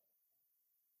tough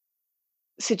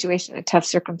situation, a tough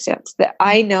circumstance, that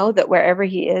I know that wherever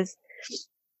he is,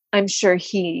 I'm sure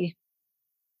he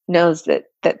knows that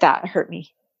hurt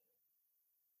me,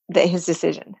 that his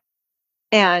decision.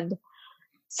 And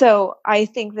so I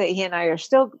think that he and I are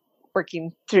still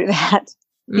working through that,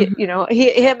 mm-hmm.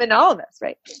 Him and all of us.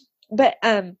 Right. But,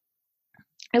 I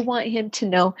want him to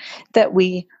know that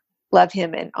we love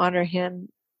him and honor him,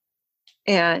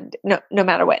 and no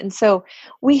matter what. And so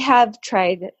we have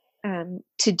tried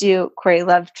to do, Corey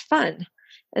loved fun.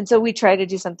 And so we try to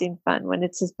do something fun when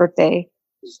it's his birthday,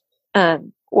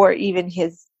 or even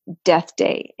his death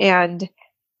day. And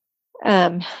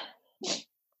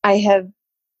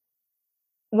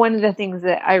one of the things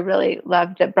that I really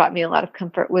loved that brought me a lot of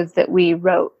comfort was that we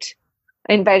wrote.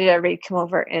 I invited everybody to come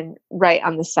over and write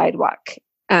on the sidewalk,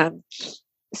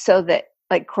 so that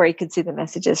like Corey could see the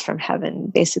messages from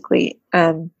heaven, basically.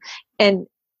 And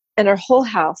our whole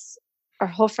house, our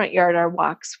whole front yard, our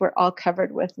walks were all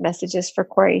covered with messages for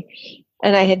Corey.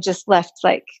 And I had just left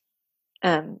like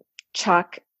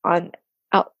chalk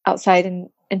outside,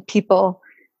 and people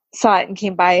saw it and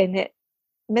came by, and it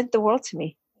meant the world to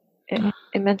me. It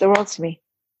meant the world to me.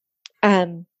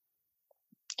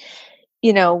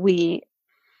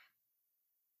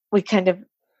 We kind of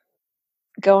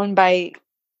go and buy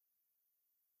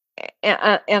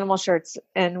animal shirts,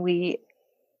 and we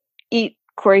eat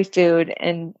Corey food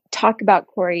and talk about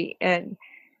Corey. And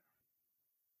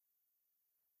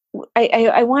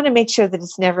I want to make sure that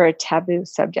it's never a taboo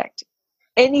subject.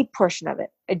 Any portion of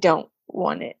it, I don't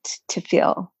want it to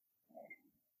feel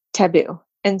taboo.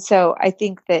 And so I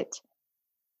think that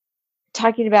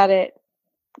talking about it,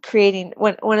 creating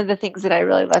one of the things that I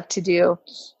really love to do,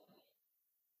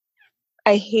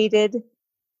 I hated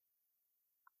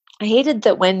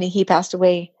that when he passed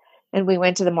away and we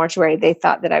went to the mortuary, they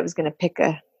thought that I was going to pick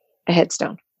a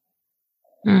headstone.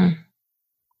 Mm.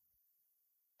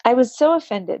 I was so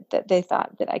offended that they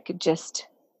thought that I could just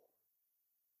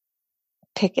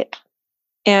pick it.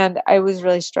 And I was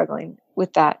really struggling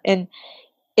with that. And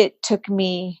it took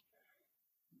me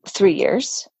 3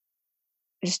 years,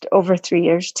 just over 3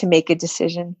 years, to make a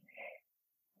decision.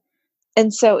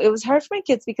 And so it was hard for my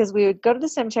kids because we would go to the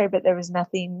cemetery, but there was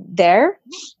nothing there.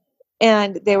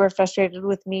 And they were frustrated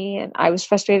with me, and I was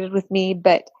frustrated with me.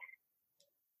 But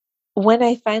when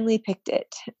I finally picked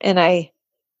it, and I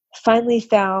finally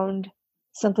found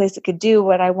someplace that could do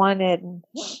what I wanted. And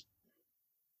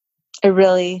I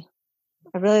really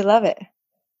love it.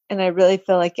 And I really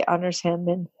feel like it honors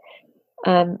him.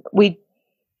 And we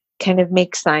kind of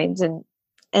make signs and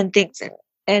things.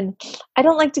 And I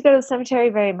don't like to go to the cemetery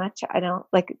very much. I don't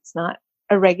like, it's not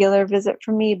a regular visit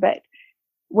for me, but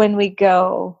when we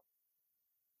go,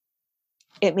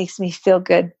 it makes me feel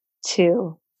good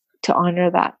to honor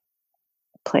that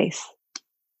place.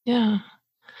 Yeah.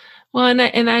 Well,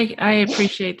 and I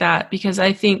appreciate that, because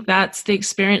I think that's the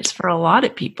experience for a lot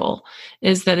of people,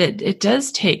 is that it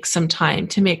does take some time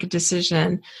to make a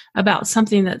decision about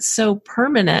something that's so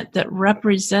permanent, that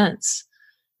represents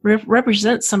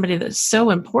somebody that's so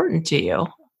important to you.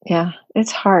 Yeah,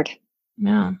 it's hard.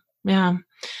 Yeah. Yeah.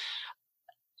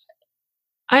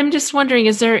 I'm just wondering,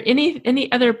 is there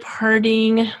any other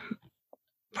parting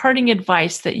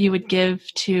advice that you would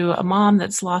give to a mom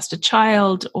that's lost a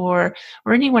child, or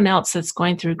anyone else that's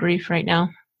going through grief right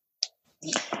now?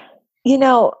 You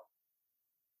know,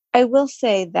 I will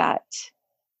say that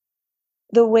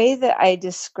the way that I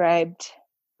described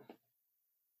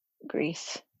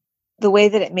grief, the way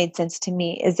that it made sense to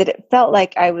me, is that it felt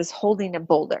like I was holding a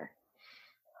boulder.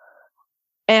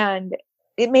 And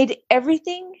it made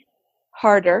everything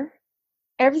harder,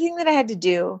 everything that I had to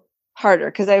do harder,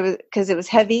 because it was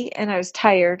heavy and I was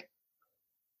tired,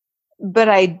 but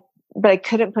I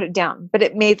couldn't put it down. But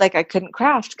it made like I couldn't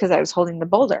craft because I was holding the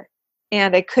boulder,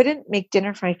 and I couldn't make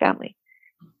dinner for my family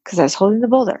because I was holding the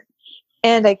boulder,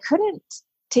 and I couldn't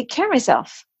take care of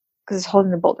myself because I was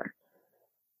holding the boulder.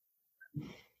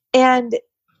 And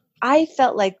I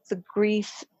felt like the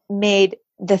grief made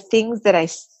the things that I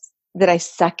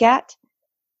suck at,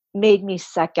 made me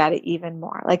suck at it even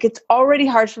more. Like, it's already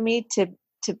hard for me to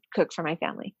cook for my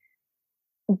family,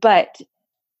 but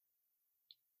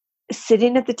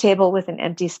sitting at the table with an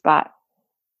empty spot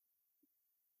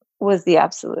was the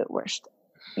absolute worst.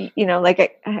 You know,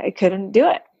 like I couldn't do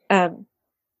it.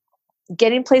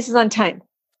 Getting places on time,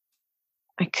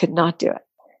 I could not do it.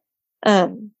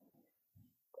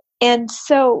 And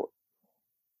so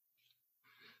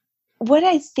what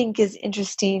I think is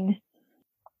interesting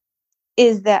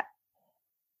is that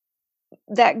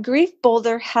grief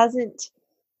boulder hasn't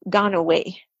gone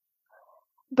away,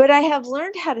 but I have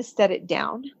learned how to set it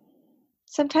down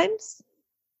sometimes.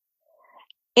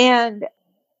 And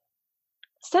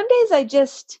some days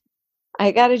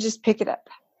I got to just pick it up.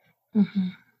 Mm-hmm.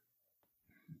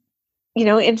 You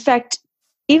know, in fact,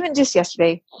 even just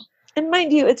yesterday, and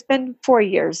mind you, it's been 4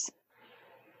 years.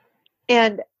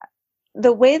 And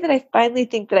the way that I finally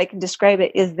think that I can describe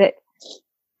it is that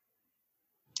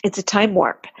it's a time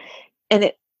warp.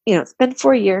 And it's been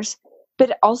 4 years, but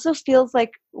it also feels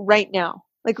like right now.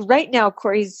 Like right now,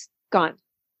 Corey's gone.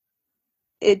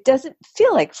 It doesn't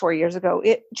feel like 4 years ago.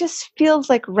 It just feels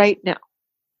like right now.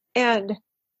 And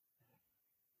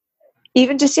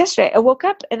even just yesterday, I woke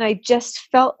up and I just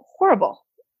felt horrible.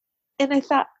 And I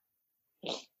thought,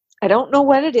 I don't know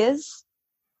what it is,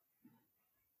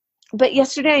 but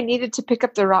yesterday I needed to pick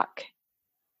up the rock.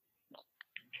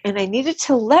 And I needed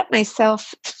to let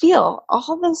myself feel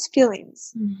all those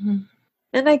feelings. Mm-hmm.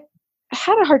 And I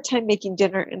had a hard time making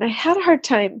dinner, and I had a hard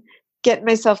time getting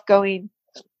myself going.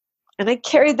 And I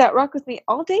carried that rock with me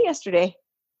all day yesterday.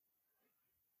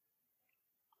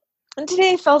 And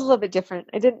today I felt a little bit different.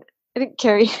 I didn't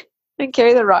carry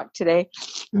the rock today.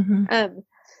 Mm-hmm.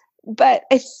 But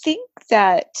I think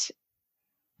that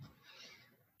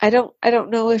I don't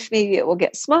know if maybe it will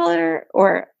get smaller,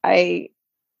 or I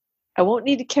won't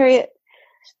need to carry it.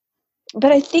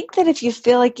 But I think that if you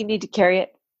feel like you need to carry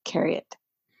it, carry it.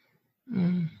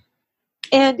 Mm.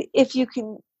 And if you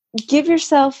can give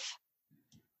yourself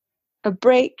a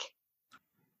break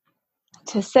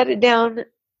to set it down,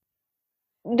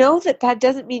 know that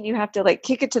doesn't mean you have to like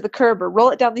kick it to the curb or roll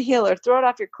it down the hill or throw it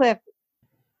off your cliff.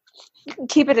 You can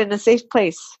keep it in a safe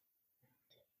place,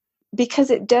 because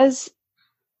it does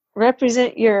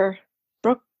represent a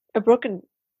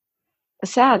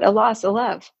sad, a loss, a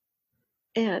love.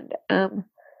 And I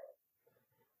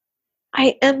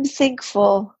am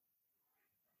thankful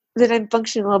that I'm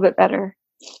functioning a little bit better.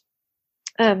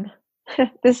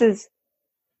 This is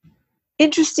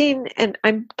interesting, and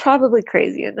I'm probably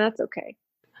crazy, and that's okay.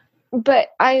 But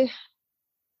I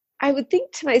would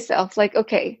think to myself, like,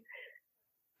 okay,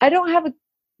 I don't have a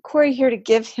Corey here to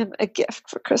give him a gift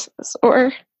for Christmas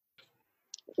or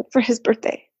for his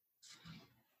birthday.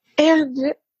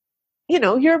 And,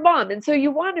 you're a mom, and so you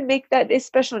want to make that day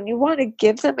special, and you want to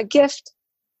give them a gift.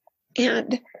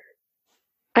 And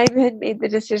I then made the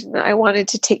decision that I wanted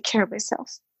to take care of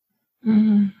myself.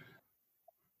 Mm-hmm.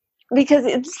 Because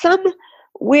in some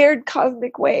weird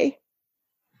cosmic way,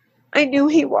 I knew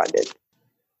he wanted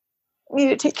me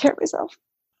to take care of myself.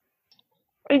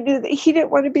 I knew that he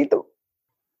didn't want to be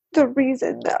the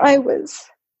reason that I was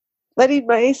letting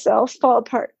myself fall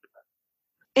apart.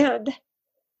 And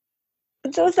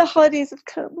so as the holidays have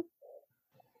come,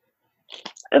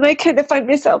 and I kind of find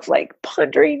myself like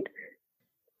pondering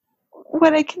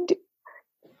what I can do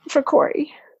for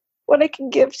Corey, what I can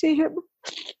give to him.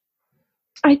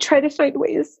 I try to find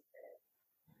ways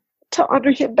to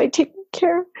honor him by taking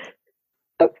care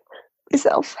of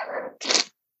myself.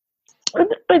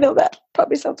 And I know that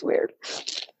probably sounds weird.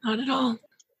 Not at all.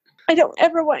 I don't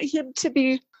ever want him to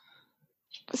be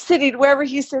sitting wherever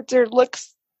he sits or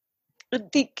looks and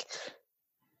think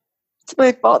it's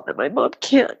my fault that my mom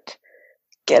can't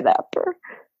get up or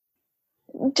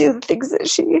do the things that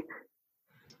she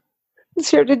is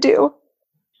here to do.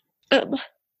 I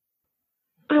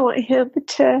want him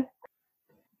to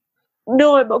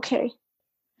know I'm okay.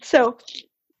 So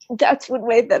that's one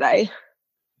way that I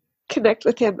connect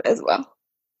with him as well.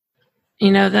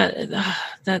 You know,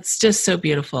 that's just so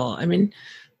beautiful. I mean,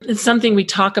 it's something we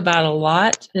talk about a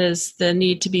lot, is the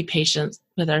need to be patient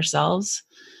with ourselves.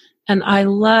 And I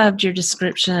loved your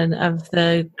description of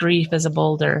the grief as a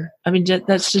boulder. I mean,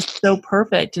 that's just so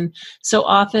perfect. And so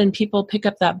often people pick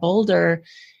up that boulder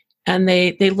and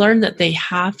they learn that they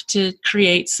have to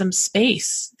create some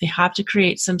space. They have to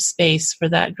create some space for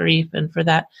that grief and for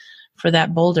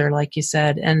that boulder, like you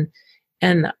said.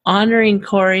 And honoring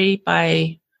Corey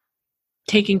by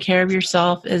taking care of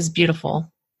yourself is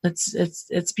beautiful.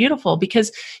 It's beautiful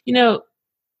because, you know,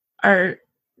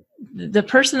 the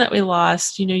person that we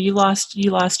lost, you know, you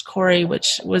lost Corey,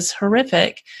 which was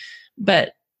horrific,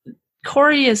 but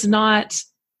Corey is not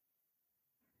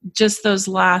just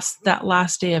that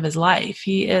last day of his life.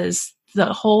 He is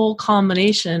the whole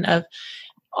culmination of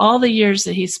all the years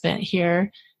that he spent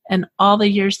here and all the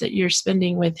years that you're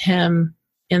spending with him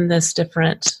in this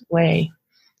different way.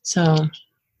 So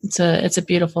it's a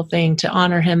beautiful thing to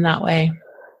honor him that way.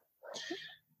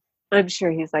 I'm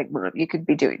sure he's like, Mom, you could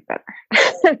be doing better.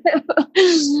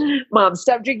 Mom,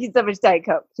 stop drinking so much Diet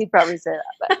Coke. He'd probably say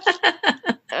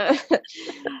that.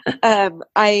 But,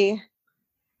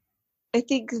 I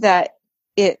think that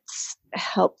it's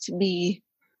helped me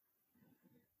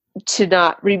to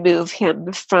not remove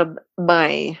him from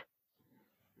my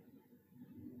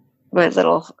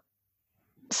little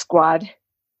squad.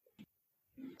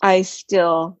 I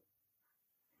still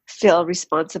feel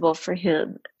responsible for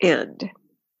him, and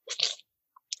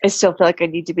I still feel like I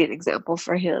need to be an example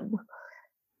for him,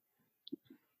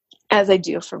 as I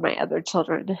do for my other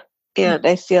children. And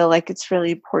I feel like it's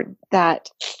really important that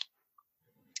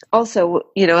also,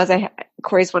 you know,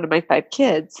 Corey's one of my 5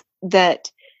 kids,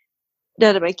 that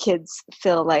none of my kids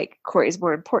feel like Corey's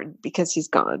more important because he's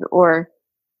gone, or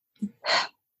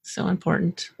so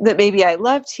important that maybe I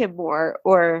loved him more,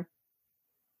 or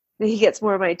that he gets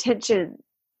more of my attention,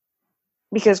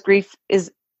 because grief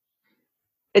is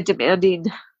a demanding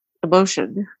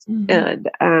emotion. Mm-hmm.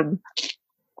 And,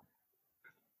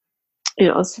 you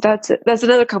know, so that's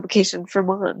another complication for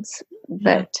moms.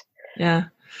 But yeah.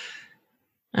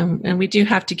 And we do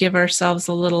have to give ourselves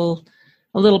a little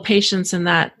patience in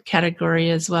that category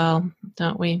as well,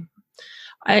 don't we?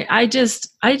 I just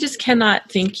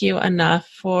cannot thank you enough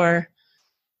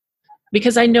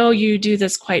because I know you do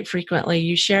this quite frequently.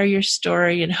 You share your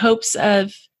story in hopes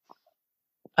of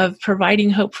providing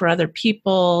hope for other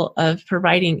people, of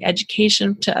providing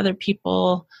education to other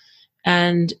people.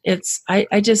 And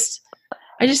I just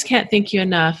can't thank you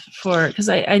enough because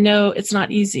I know it's not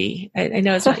easy. I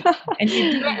know it's not easy. And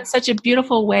you do it in such a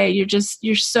beautiful way.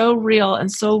 You're so real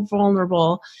and so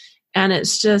vulnerable. And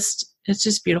it's just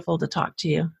beautiful to talk to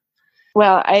you.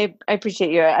 Well, I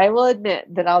appreciate you. I will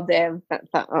admit that all day I've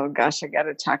thought, oh gosh, I got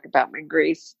to talk about my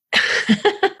grief.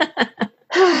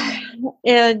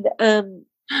 And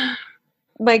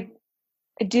I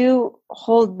do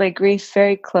hold my grief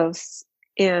very close,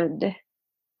 and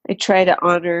I try to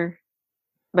honor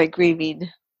my grieving,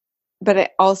 but I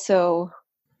also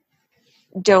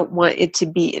don't want it to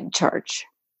be in charge.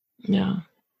 Yeah.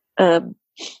 Some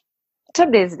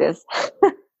days it is.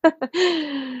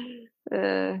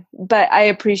 But I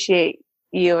appreciate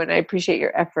you, and I appreciate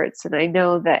your efforts. And I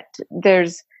know that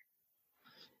there's,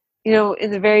 you know,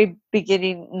 in the very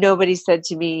beginning, nobody said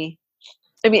to me,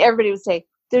 I mean, everybody would say,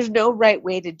 there's no right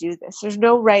way to do this. There's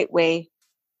no right way.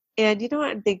 And you know what?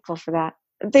 I'm thankful for that.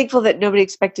 I'm thankful that nobody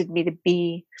expected me to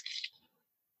be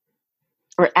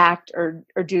or act or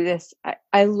do this.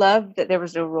 I love that there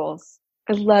was no rules.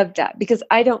 I love that because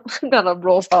I'm not a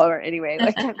rule follower anyway.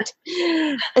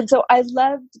 And so I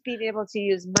loved being able to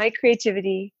use my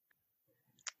creativity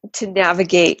to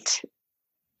navigate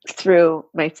through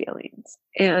my feelings.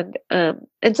 And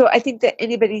so I think that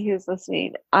anybody who's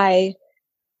listening, I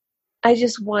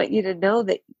just want you to know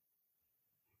that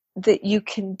you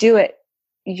can do it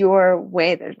your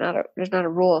way. There's not a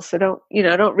rule. So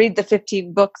don't read the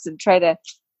 15 books and try to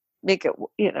make it,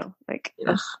 like,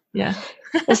 yeah.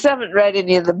 I still haven't read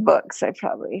any of the books. I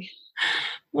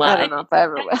don't know if I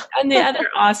ever will. And the other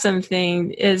awesome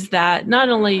thing is that not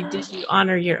only did you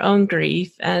honor your own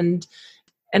grief and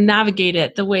navigate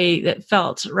it the way that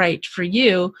felt right for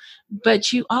you,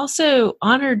 but you also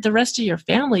honored the rest of your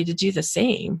family to do the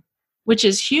same, which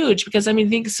is huge because, I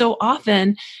think so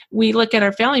often we look at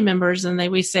our family members and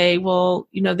we say, well,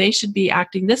 they should be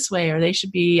acting this way, or they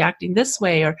should be acting this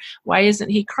way, or why isn't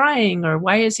he crying, or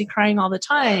why is he crying all the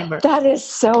time? That is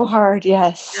so hard.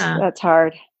 Yes, yeah. That's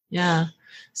hard. Yeah.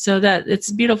 So that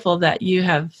it's beautiful that you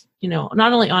have,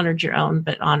 not only honored your own,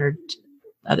 but honored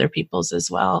other people's as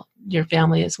well, your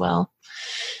family as well.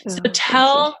 So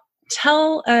tell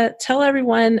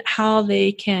everyone how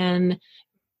they can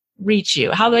reach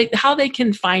you, how they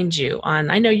can find you on.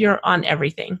 I know you're on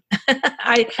everything.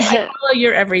 I follow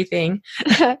your everything.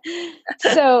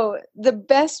 So the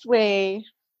best way,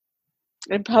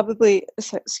 and probably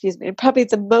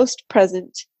the most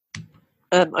present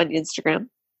on Instagram,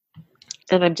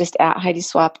 and I'm just at Heidi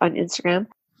Swapp on Instagram.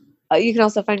 You can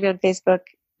also find me on Facebook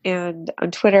and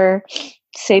on Twitter.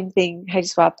 Same thing, Heidi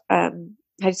Swapp.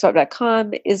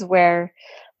 HeidiSwapp.com is where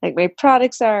like my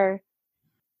products are.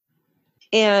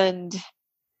 And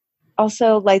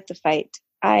also Light the Fight.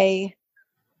 I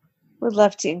would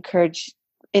love to encourage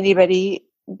anybody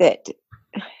that,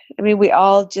 we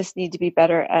all just need to be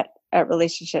better at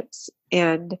relationships.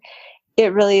 And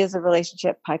it really is a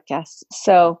relationship podcast.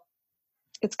 So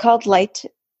it's called Light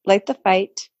the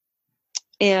Fight.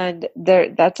 And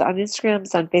that's on Instagram,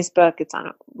 it's on Facebook, it's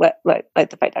on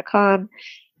lightthefight.com.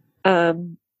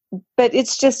 But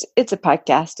it's a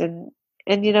podcast, and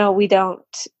we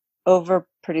don't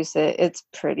overproduce it. It's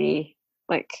pretty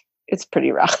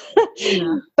raw.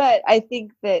 Yeah. But I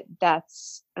think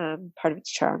that's part of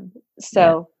its charm.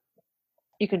 So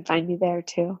you can find me there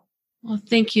too. Well,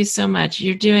 thank you so much.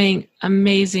 You're doing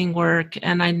amazing work,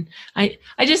 and I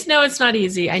just know it's not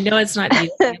easy. I know it's not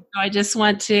easy. So I just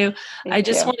want to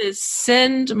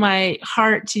send my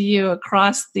heart to you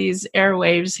across these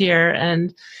airwaves here,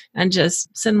 and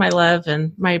just send my love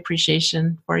and my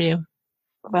appreciation for you.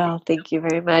 Well, thank you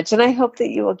very much, and I hope that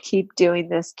you will keep doing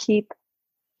this. Keep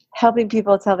helping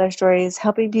people tell their stories,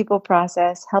 helping people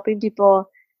process, helping people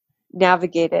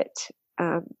navigate it,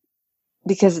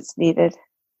 because it's needed.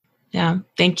 Yeah,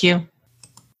 thank you.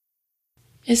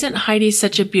 Isn't Heidi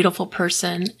such a beautiful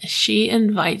person? She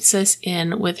invites us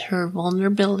in with her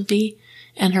vulnerability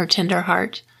and her tender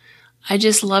heart. I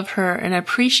just love her and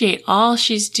appreciate all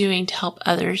she's doing to help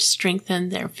others strengthen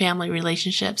their family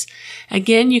relationships.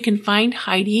 Again, you can find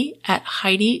Heidi at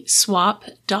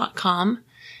HeidiSwapp.com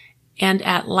and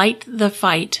at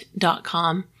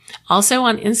lightthefight.com. Also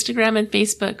on Instagram and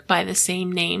Facebook by the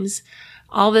same names.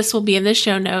 All this will be in the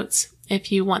show notes if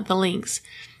you want the links.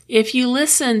 If you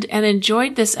listened and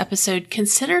enjoyed this episode,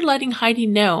 consider letting Heidi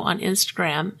know on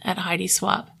Instagram at Heidi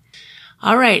Swapp.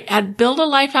 All right, at Build a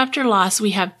Life After Loss,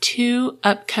 we have 2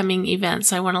 upcoming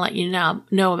events I want to let you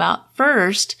know about.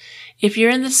 First, if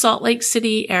you're in the Salt Lake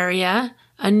City area,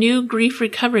 a new grief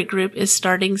recovery group is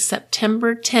starting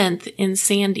September 10th in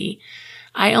Sandy.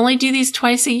 I only do these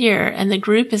twice a year, and the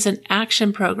group is an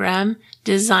action program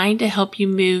designed to help you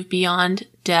move beyond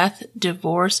death,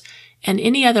 divorce, and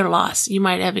any other loss you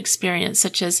might have experienced,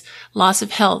 such as loss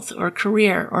of health or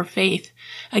career or faith.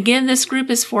 Again, this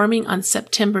group is forming on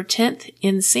September 10th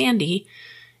in Sandy,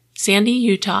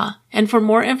 Utah. And for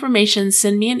more information,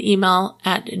 send me an email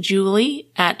at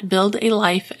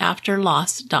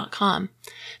julie@buildalifeafterloss.com.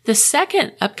 The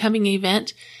second upcoming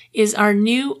event is our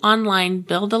new online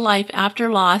Build a Life After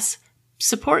Loss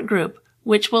support group,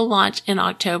 which will launch in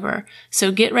October.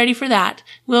 So get ready for that.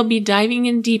 We'll be diving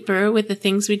in deeper with the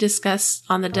things we discuss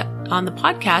on the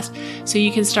podcast, so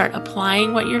you can start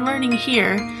applying what you're learning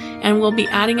here, and we'll be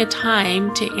adding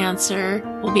time to answer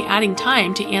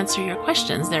your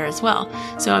questions there as well.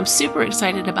 So I'm super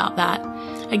excited about that.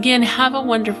 Again, have a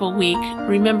wonderful week.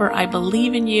 Remember, I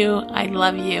believe in you. I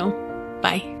love you.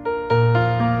 Bye.